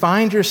if you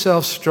find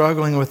yourself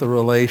struggling with a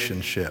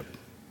relationship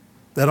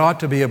that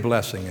ought to be a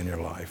blessing in your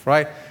life,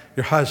 right?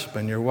 Your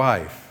husband, your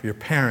wife, your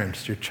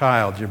parents, your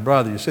child, your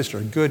brother, your sister,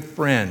 good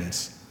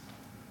friends,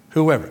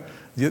 whoever.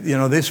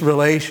 These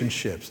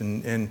relationships,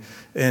 but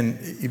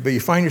you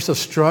find yourself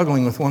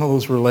struggling with one of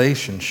those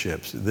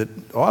relationships that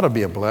ought to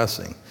be a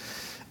blessing.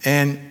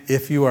 And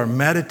if you are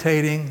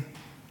meditating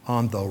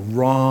on the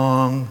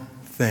wrong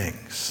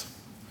things.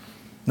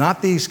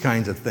 Not these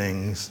kinds of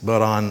things,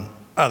 but on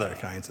other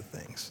kinds of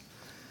things.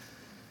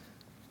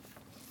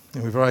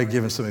 And we've already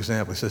given some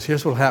examples. He says,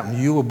 here's what will happen.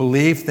 You will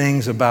believe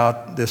things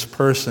about this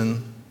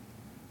person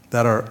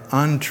that are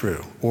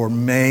untrue or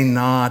may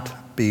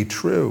not be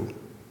true.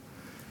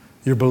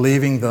 You're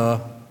believing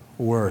the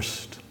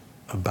worst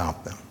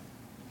about them.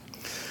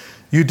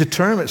 You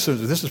determine, so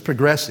this is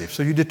progressive,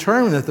 so you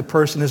determine that the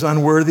person is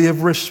unworthy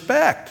of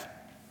respect.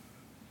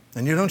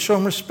 And you don't show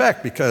them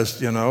respect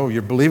because,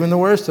 you're believing the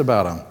worst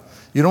about them.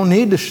 You don't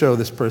need to show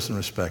this person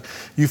respect.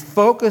 You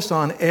focus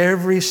on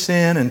every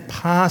sin and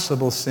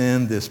possible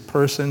sin this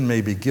person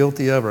may be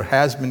guilty of or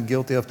has been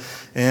guilty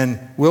of and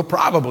will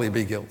probably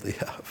be guilty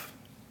of.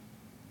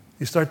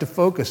 You start to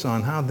focus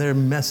on how they're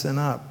messing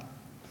up.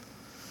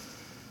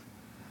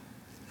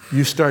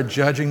 You start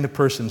judging the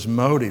person's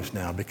motives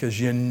now because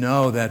you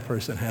know that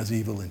person has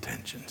evil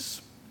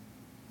intentions.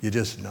 You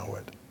just know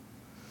it.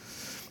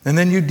 And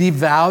then you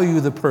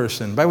devalue the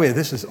person. By the way,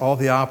 this is all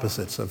the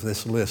opposites of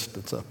this list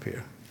that's up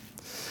here.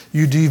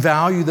 You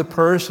devalue the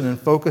person and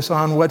focus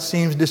on what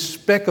seems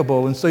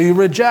despicable, and so you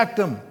reject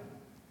them.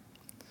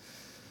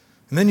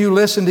 And then you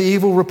listen to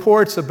evil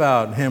reports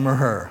about him or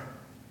her,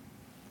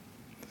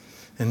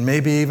 and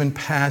maybe even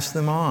pass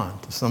them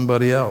on to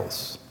somebody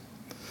else.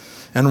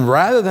 And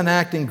rather than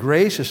acting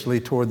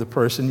graciously toward the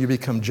person, you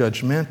become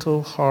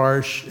judgmental,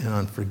 harsh, and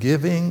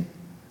unforgiving.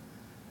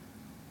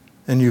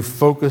 And you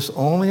focus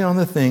only on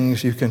the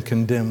things you can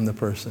condemn the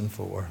person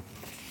for.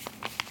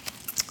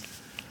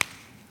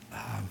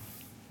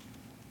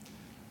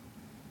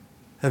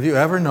 Have you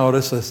ever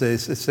noticed, let's say,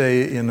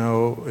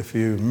 if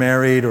you're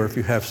married or if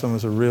you have someone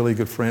who's a really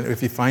good friend, or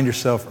if you find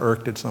yourself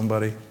irked at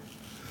somebody,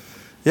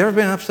 you ever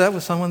been upset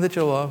with someone that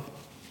you love?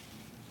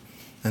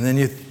 And then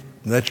you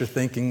let your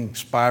thinking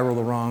spiral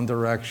the wrong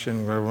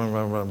direction, blah, blah,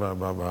 blah, blah, blah,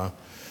 blah, blah.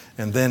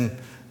 And then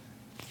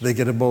they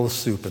get a bowl of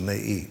soup and they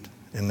eat.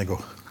 And they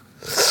go,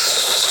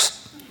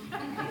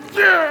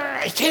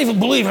 I can't even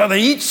believe how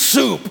they eat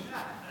soup.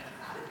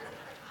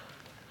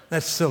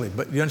 That's silly,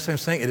 but you understand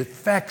what I'm saying? It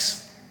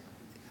affects,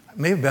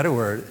 maybe a better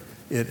word,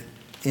 it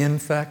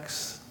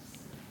infects.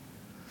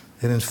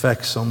 It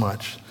infects so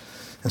much.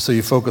 And so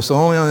you focus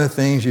only on the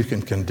things you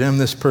can condemn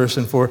this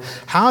person for.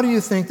 How do you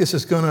think this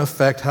is going to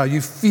affect how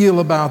you feel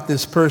about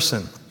this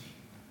person?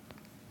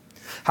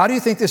 How do you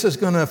think this is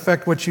going to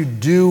affect what you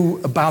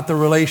do about the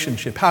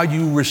relationship, how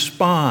you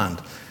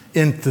respond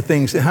into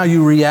things, and how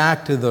you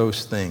react to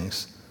those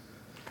things?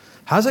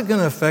 How's it going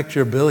to affect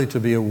your ability to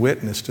be a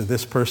witness to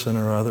this person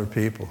or other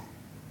people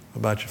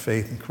about your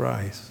faith in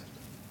Christ?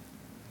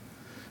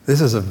 This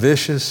is a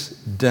vicious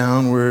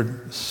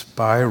downward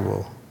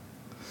spiral.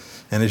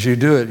 And as you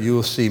do it, you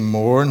will see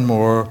more and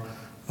more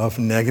of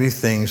negative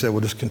things that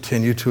will just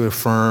continue to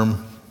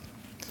affirm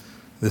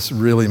this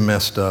really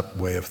messed up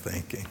way of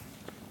thinking.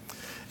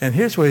 And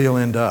here's where you'll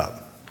end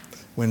up.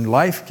 When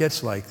life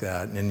gets like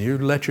that and you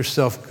let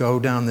yourself go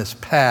down this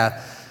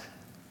path,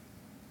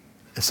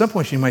 at some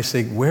point you might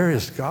say, where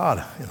is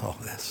God in all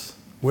this?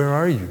 Where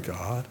are you,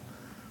 God?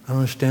 I don't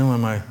understand why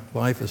my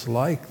life is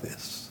like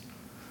this.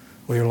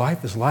 Well, your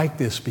life is like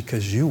this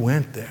because you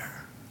went there.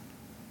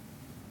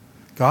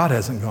 God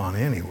hasn't gone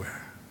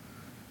anywhere.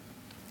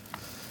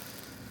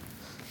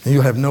 And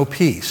you'll have no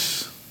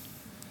peace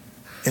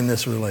in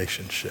this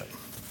relationship.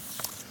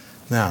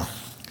 Now,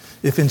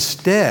 if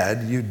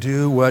instead you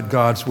do what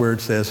God's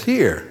Word says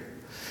here,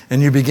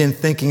 and you begin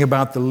thinking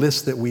about the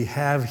list that we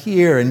have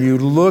here, and you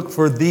look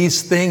for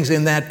these things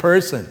in that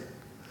person,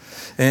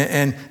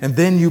 and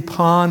then you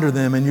ponder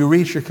them, and you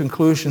reach your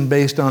conclusion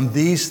based on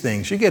these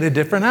things, you get a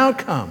different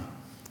outcome,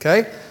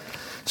 okay?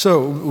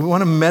 So we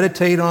want to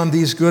meditate on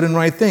these good and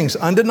right things,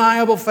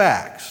 undeniable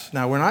facts.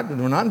 Now, we're not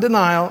in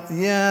denial.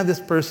 Yeah, this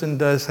person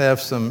does have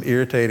some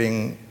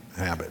irritating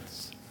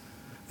habits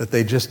that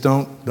they just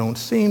don't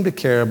seem to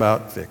care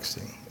about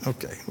fixing.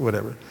 Okay,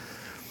 whatever.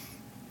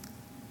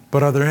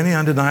 But are there any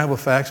undeniable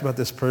facts about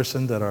this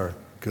person that are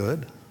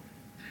good?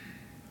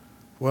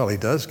 Well, he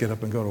does get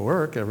up and go to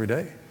work every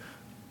day,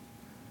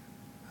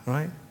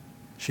 right?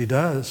 She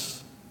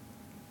does,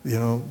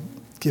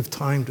 give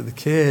time to the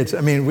kids.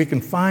 I mean, we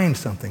can find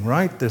something,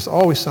 right? There's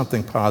always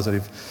something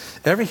positive.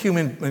 Every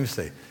human, let me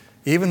say,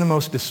 even the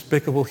most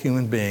despicable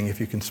human being, if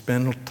you can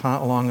spend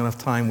long enough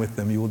time with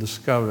them, you will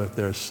discover that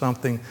there's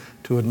something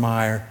to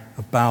admire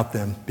about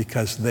them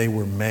because they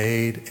were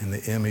made in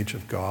the image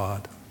of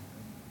God.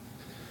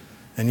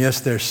 And yes,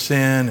 their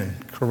sin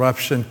and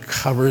corruption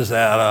covers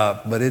that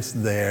up, but it's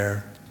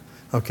there.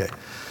 Okay.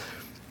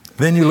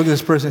 Then you look at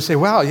this person and say,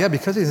 wow, yeah,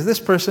 because this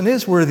person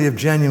is worthy of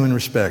genuine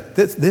respect.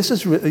 This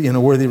is worthy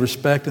of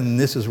respect, and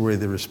this is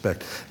worthy of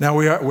respect. Now,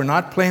 we're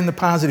not playing the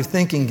positive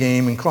thinking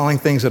game and calling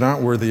things that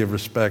aren't worthy of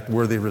respect,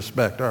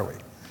 are we?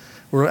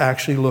 We're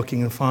actually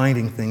looking and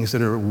finding things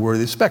that are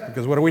worthy of respect,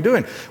 because what are we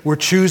doing? We're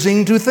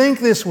choosing to think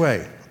this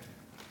way.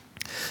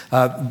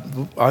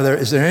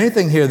 Is there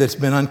anything here that's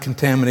been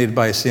uncontaminated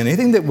by sin?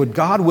 Anything that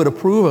God would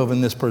approve of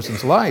in this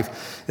person's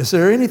life? Is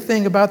there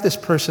anything about this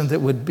person that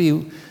would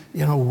be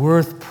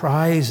worth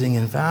prizing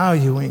and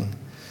valuing?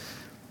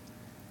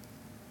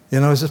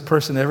 Does this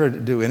person ever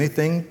do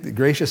anything,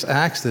 gracious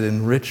acts that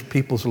enrich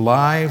people's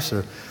lives,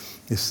 or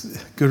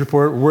is good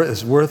report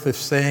is worth of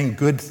saying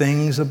good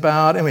things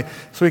about? I mean,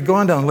 so we go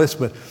on down the list,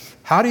 but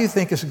how do you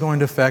think it's going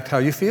to affect how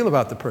you feel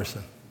about the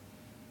person?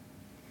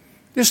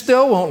 You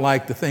still won't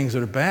like the things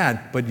that are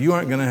bad, but you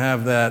aren't going to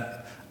have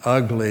that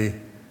ugly,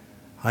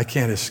 I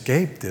can't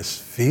escape this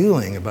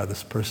feeling about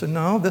this person.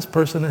 No, this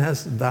person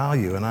has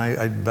value, and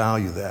I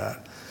value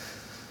that.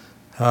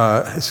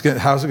 How's it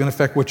going to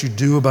affect what you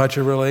do about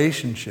your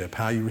relationship,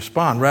 how you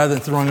respond? Rather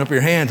than throwing up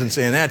your hands and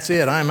saying, that's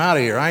it, I'm out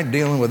of here, I ain't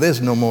dealing with this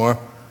no more.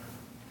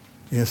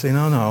 You say,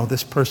 no,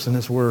 this person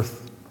is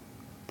worth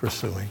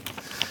pursuing.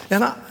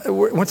 And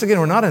once again,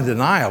 we're not in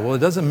denial. Well, it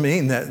doesn't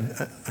mean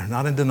that,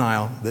 not in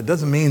denial, that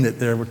doesn't mean that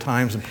there were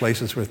times and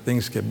places where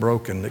things get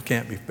broken that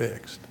can't be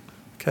fixed.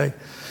 Okay?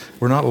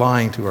 We're not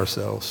lying to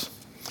ourselves.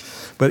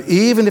 But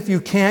even if you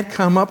can't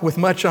come up with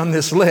much on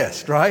this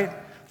list, right?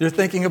 You're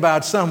thinking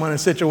about someone in a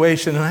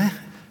situation, and I'm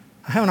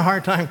having a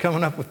hard time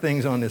coming up with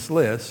things on this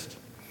list.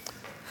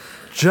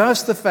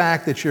 Just the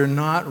fact that you're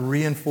not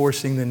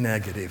reinforcing the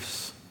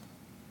negatives,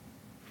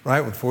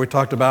 right? Before we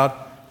talked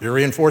about you're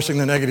reinforcing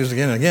the negatives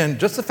again and again.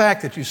 Just the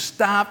fact that you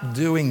stop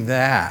doing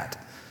that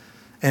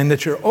and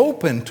that you're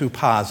open to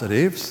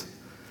positives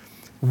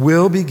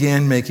will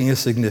begin making a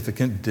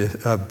significant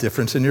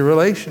difference in your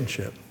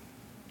relationship.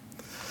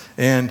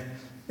 And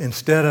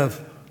instead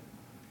of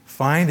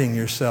finding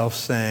yourself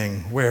saying,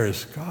 where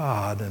is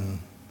God? And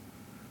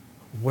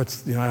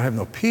I have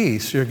no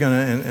peace. You're going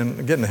to, and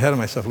I'm getting ahead of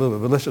myself a little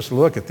bit, but let's just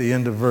look at the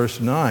end of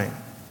verse 9.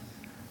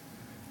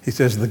 He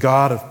says, the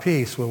God of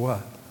peace will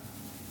what?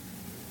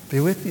 Be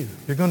with you.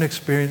 You're going to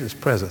experience His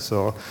presence.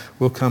 So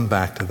we'll come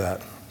back to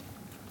that.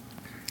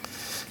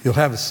 You'll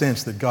have a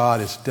sense that God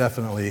is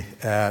definitely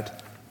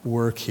at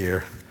work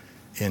here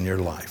in your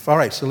life. All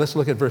right, so let's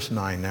look at verse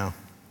 9 now.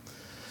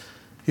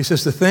 He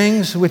says, the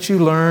things which you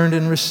learned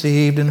and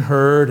received and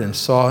heard and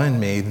saw in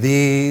me,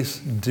 these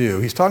do.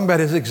 He's talking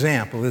about His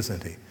example,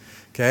 isn't he?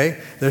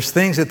 Okay? There's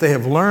things that they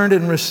have learned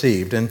and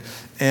received. And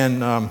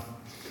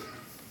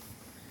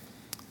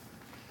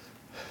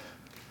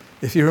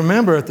if you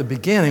remember at the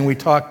beginning, we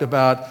talked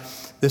about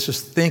this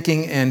is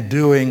thinking and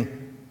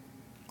doing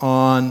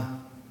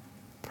on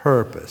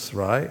purpose,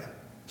 right?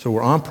 So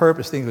we're on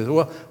purpose thinking,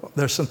 well,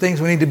 there's some things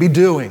we need to be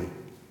doing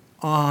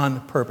on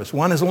purpose.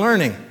 One is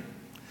learning.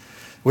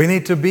 We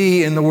need to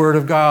be in the Word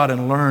of God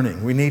and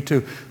learning. We need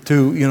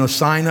to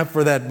sign up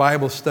for that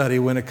Bible study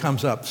when it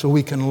comes up so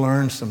we can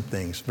learn some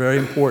things. Very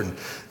important.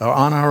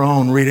 On our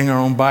own, reading our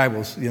own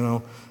Bibles,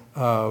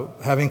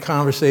 having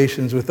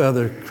conversations with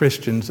other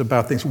Christians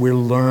about things. We're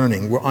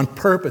learning. We're on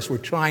purpose. We're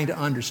trying to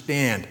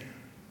understand.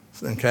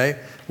 Okay?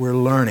 We're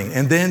learning.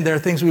 And then there are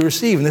things we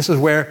receive, and this is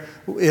where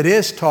it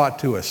is taught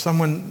to us.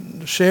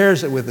 Someone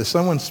shares it with us.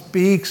 Someone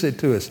speaks it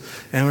to us,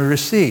 and we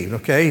receive.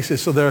 Okay? He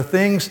says, so there are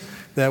things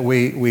that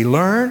we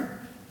learn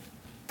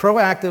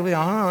proactively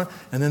on our own,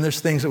 and then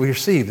there's things that we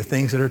receive, the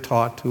things that are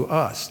taught to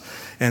us.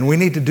 And we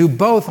need to do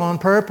both on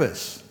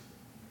purpose.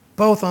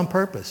 Both on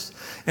purpose.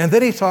 And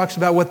then he talks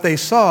about what they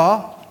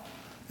saw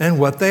and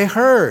what they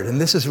heard.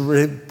 And this is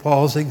really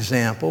Paul's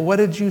example. What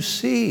did you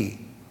see?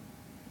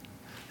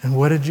 And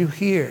what did you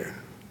hear?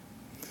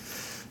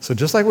 So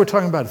just like we're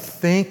talking about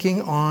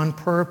thinking on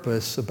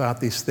purpose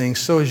about these things,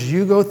 so as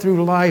you go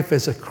through life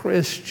as a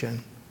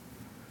Christian,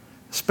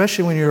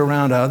 especially when you're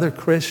around other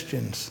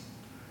Christians,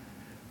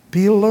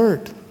 be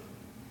alert.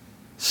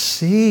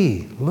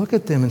 See, look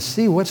at them and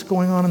see what's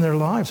going on in their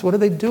lives. What are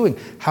they doing?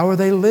 How are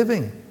they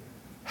living?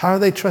 How are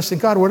they trusting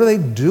God? What are they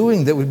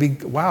doing that would be,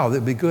 wow, that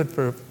would be good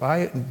for if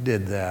I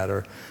did that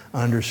or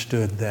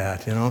understood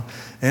that,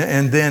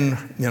 And then,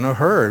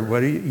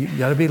 heard. You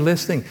got to be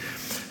listening.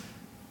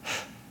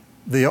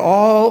 The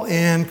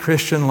all-in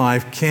Christian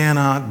life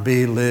cannot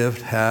be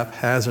lived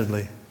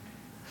haphazardly.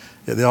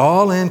 The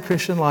all-in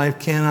Christian life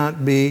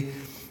cannot be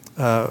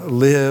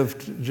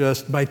lived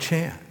just by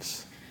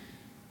chance.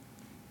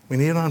 We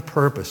need it on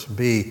purpose.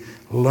 Be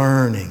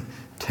learning,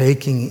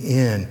 taking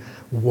in,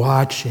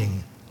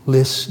 watching,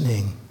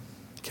 listening.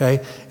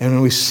 Okay? And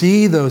when we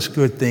see those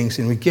good things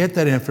and we get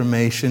that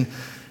information,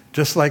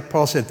 just like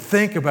Paul said,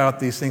 think about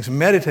these things,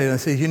 meditate and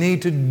say, you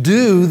need to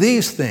do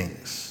these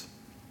things.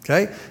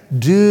 Okay?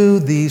 Do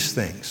these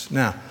things.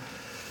 Now,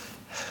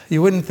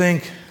 you wouldn't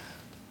think,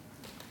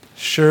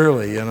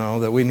 surely,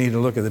 that we need to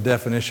look at the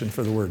definition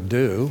for the word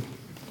do,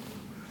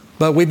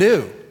 but we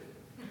do.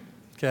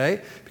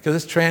 Okay? Because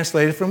it's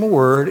translated from a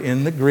word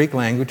in the Greek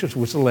language, which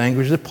was the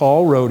language that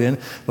Paul wrote in,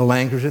 the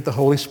language that the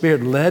Holy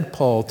Spirit led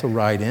Paul to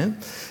write in.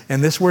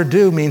 And this word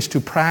do means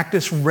to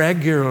practice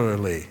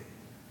regularly.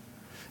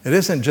 It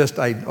isn't just,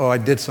 I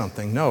did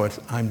something. No, it's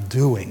I'm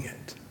doing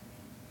it.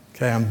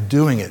 Okay, I'm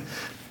doing it.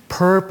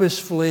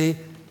 Purposefully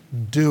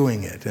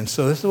doing it. And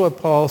so this is what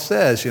Paul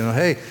says,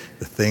 hey,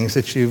 the things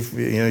that you've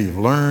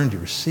learned, you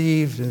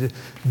received,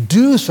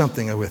 do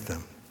something with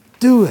them.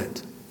 Do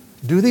it.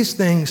 Do these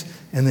things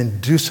and then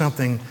do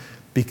something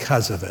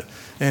because of it.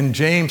 And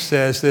James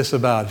says this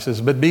about it. He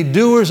says, but be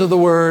doers of the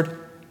word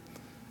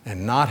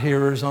and not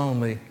hearers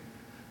only,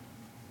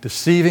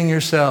 deceiving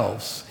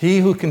yourselves. He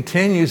who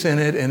continues in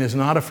it and is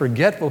not a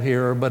forgetful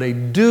hearer, but a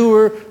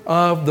doer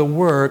of the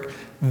work,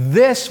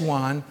 this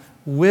one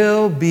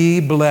will be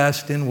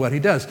blessed in what he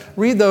does.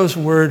 Read those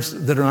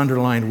words that are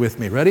underlined with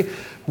me. Ready?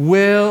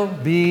 Will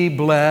be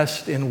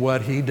blessed in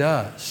what he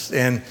does.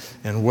 And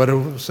what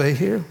do it say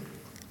here?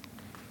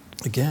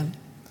 Again,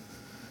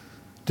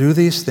 do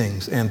these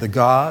things, and the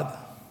God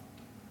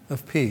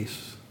of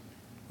peace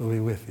will be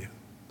with you.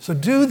 So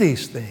do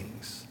these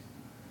things.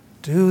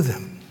 Do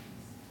them.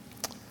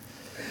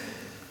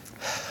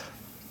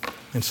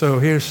 And so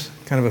here's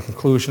kind of a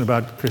conclusion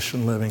about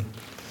Christian living.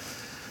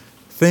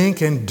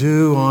 Think and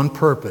do on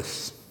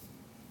purpose,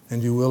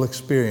 and you will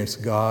experience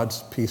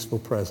God's peaceful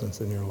presence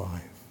in your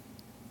life.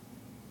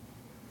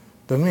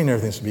 Doesn't mean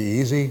everything's to be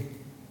easy.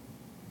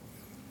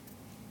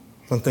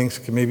 Some things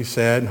can maybe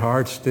sad and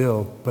hard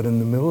still, but in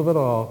the middle of it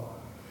all,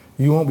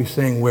 you won't be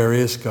saying, "Where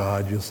is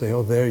God?" You'll say,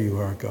 "Oh, there you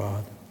are,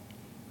 God."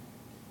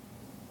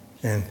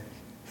 And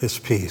his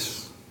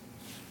peace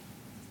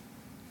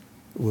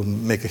will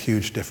make a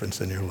huge difference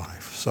in your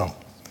life. So,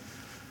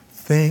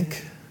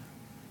 think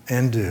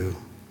and do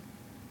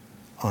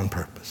on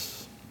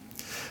purpose.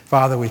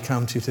 Father, we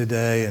come to you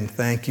today and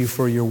thank you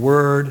for your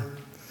word.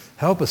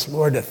 Help us,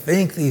 Lord, to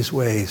think these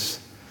ways.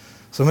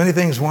 So many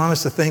things want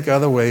us to think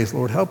other ways.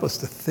 Lord, help us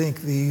to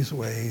think these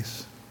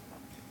ways.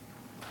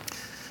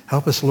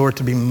 Help us, Lord,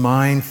 to be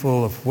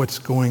mindful of what's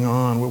going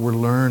on, what we're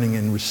learning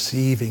and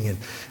receiving, and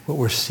what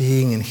we're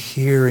seeing and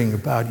hearing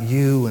about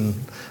you and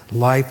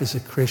life as a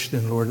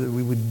Christian, Lord, that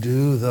we would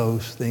do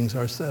those things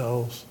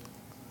ourselves.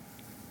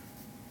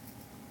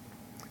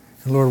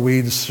 And Lord,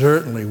 we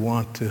certainly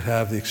want to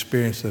have the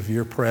experience of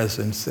your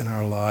presence in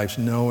our lives,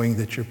 knowing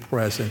that you're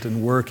present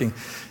and working,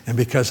 and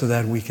because of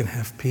that we can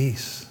have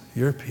peace,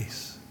 your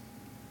peace.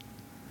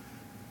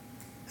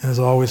 And as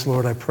always,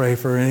 Lord, I pray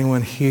for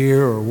anyone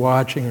here or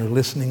watching or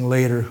listening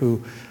later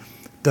who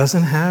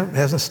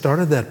hasn't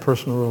started that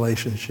personal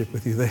relationship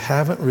with you. They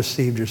haven't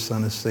received your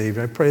Son as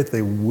Savior. I pray that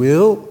they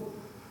will,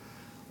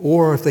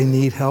 or if they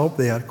need help,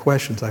 they have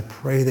questions, I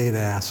pray they'd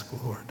ask,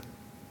 Lord.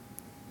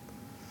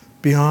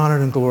 Be honored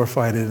and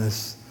glorified in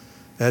us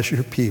as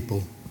your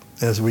people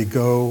as we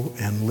go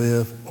and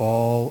live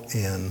all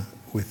in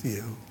with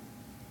you.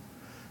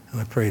 And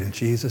I pray it in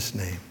Jesus'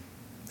 name.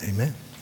 Amen.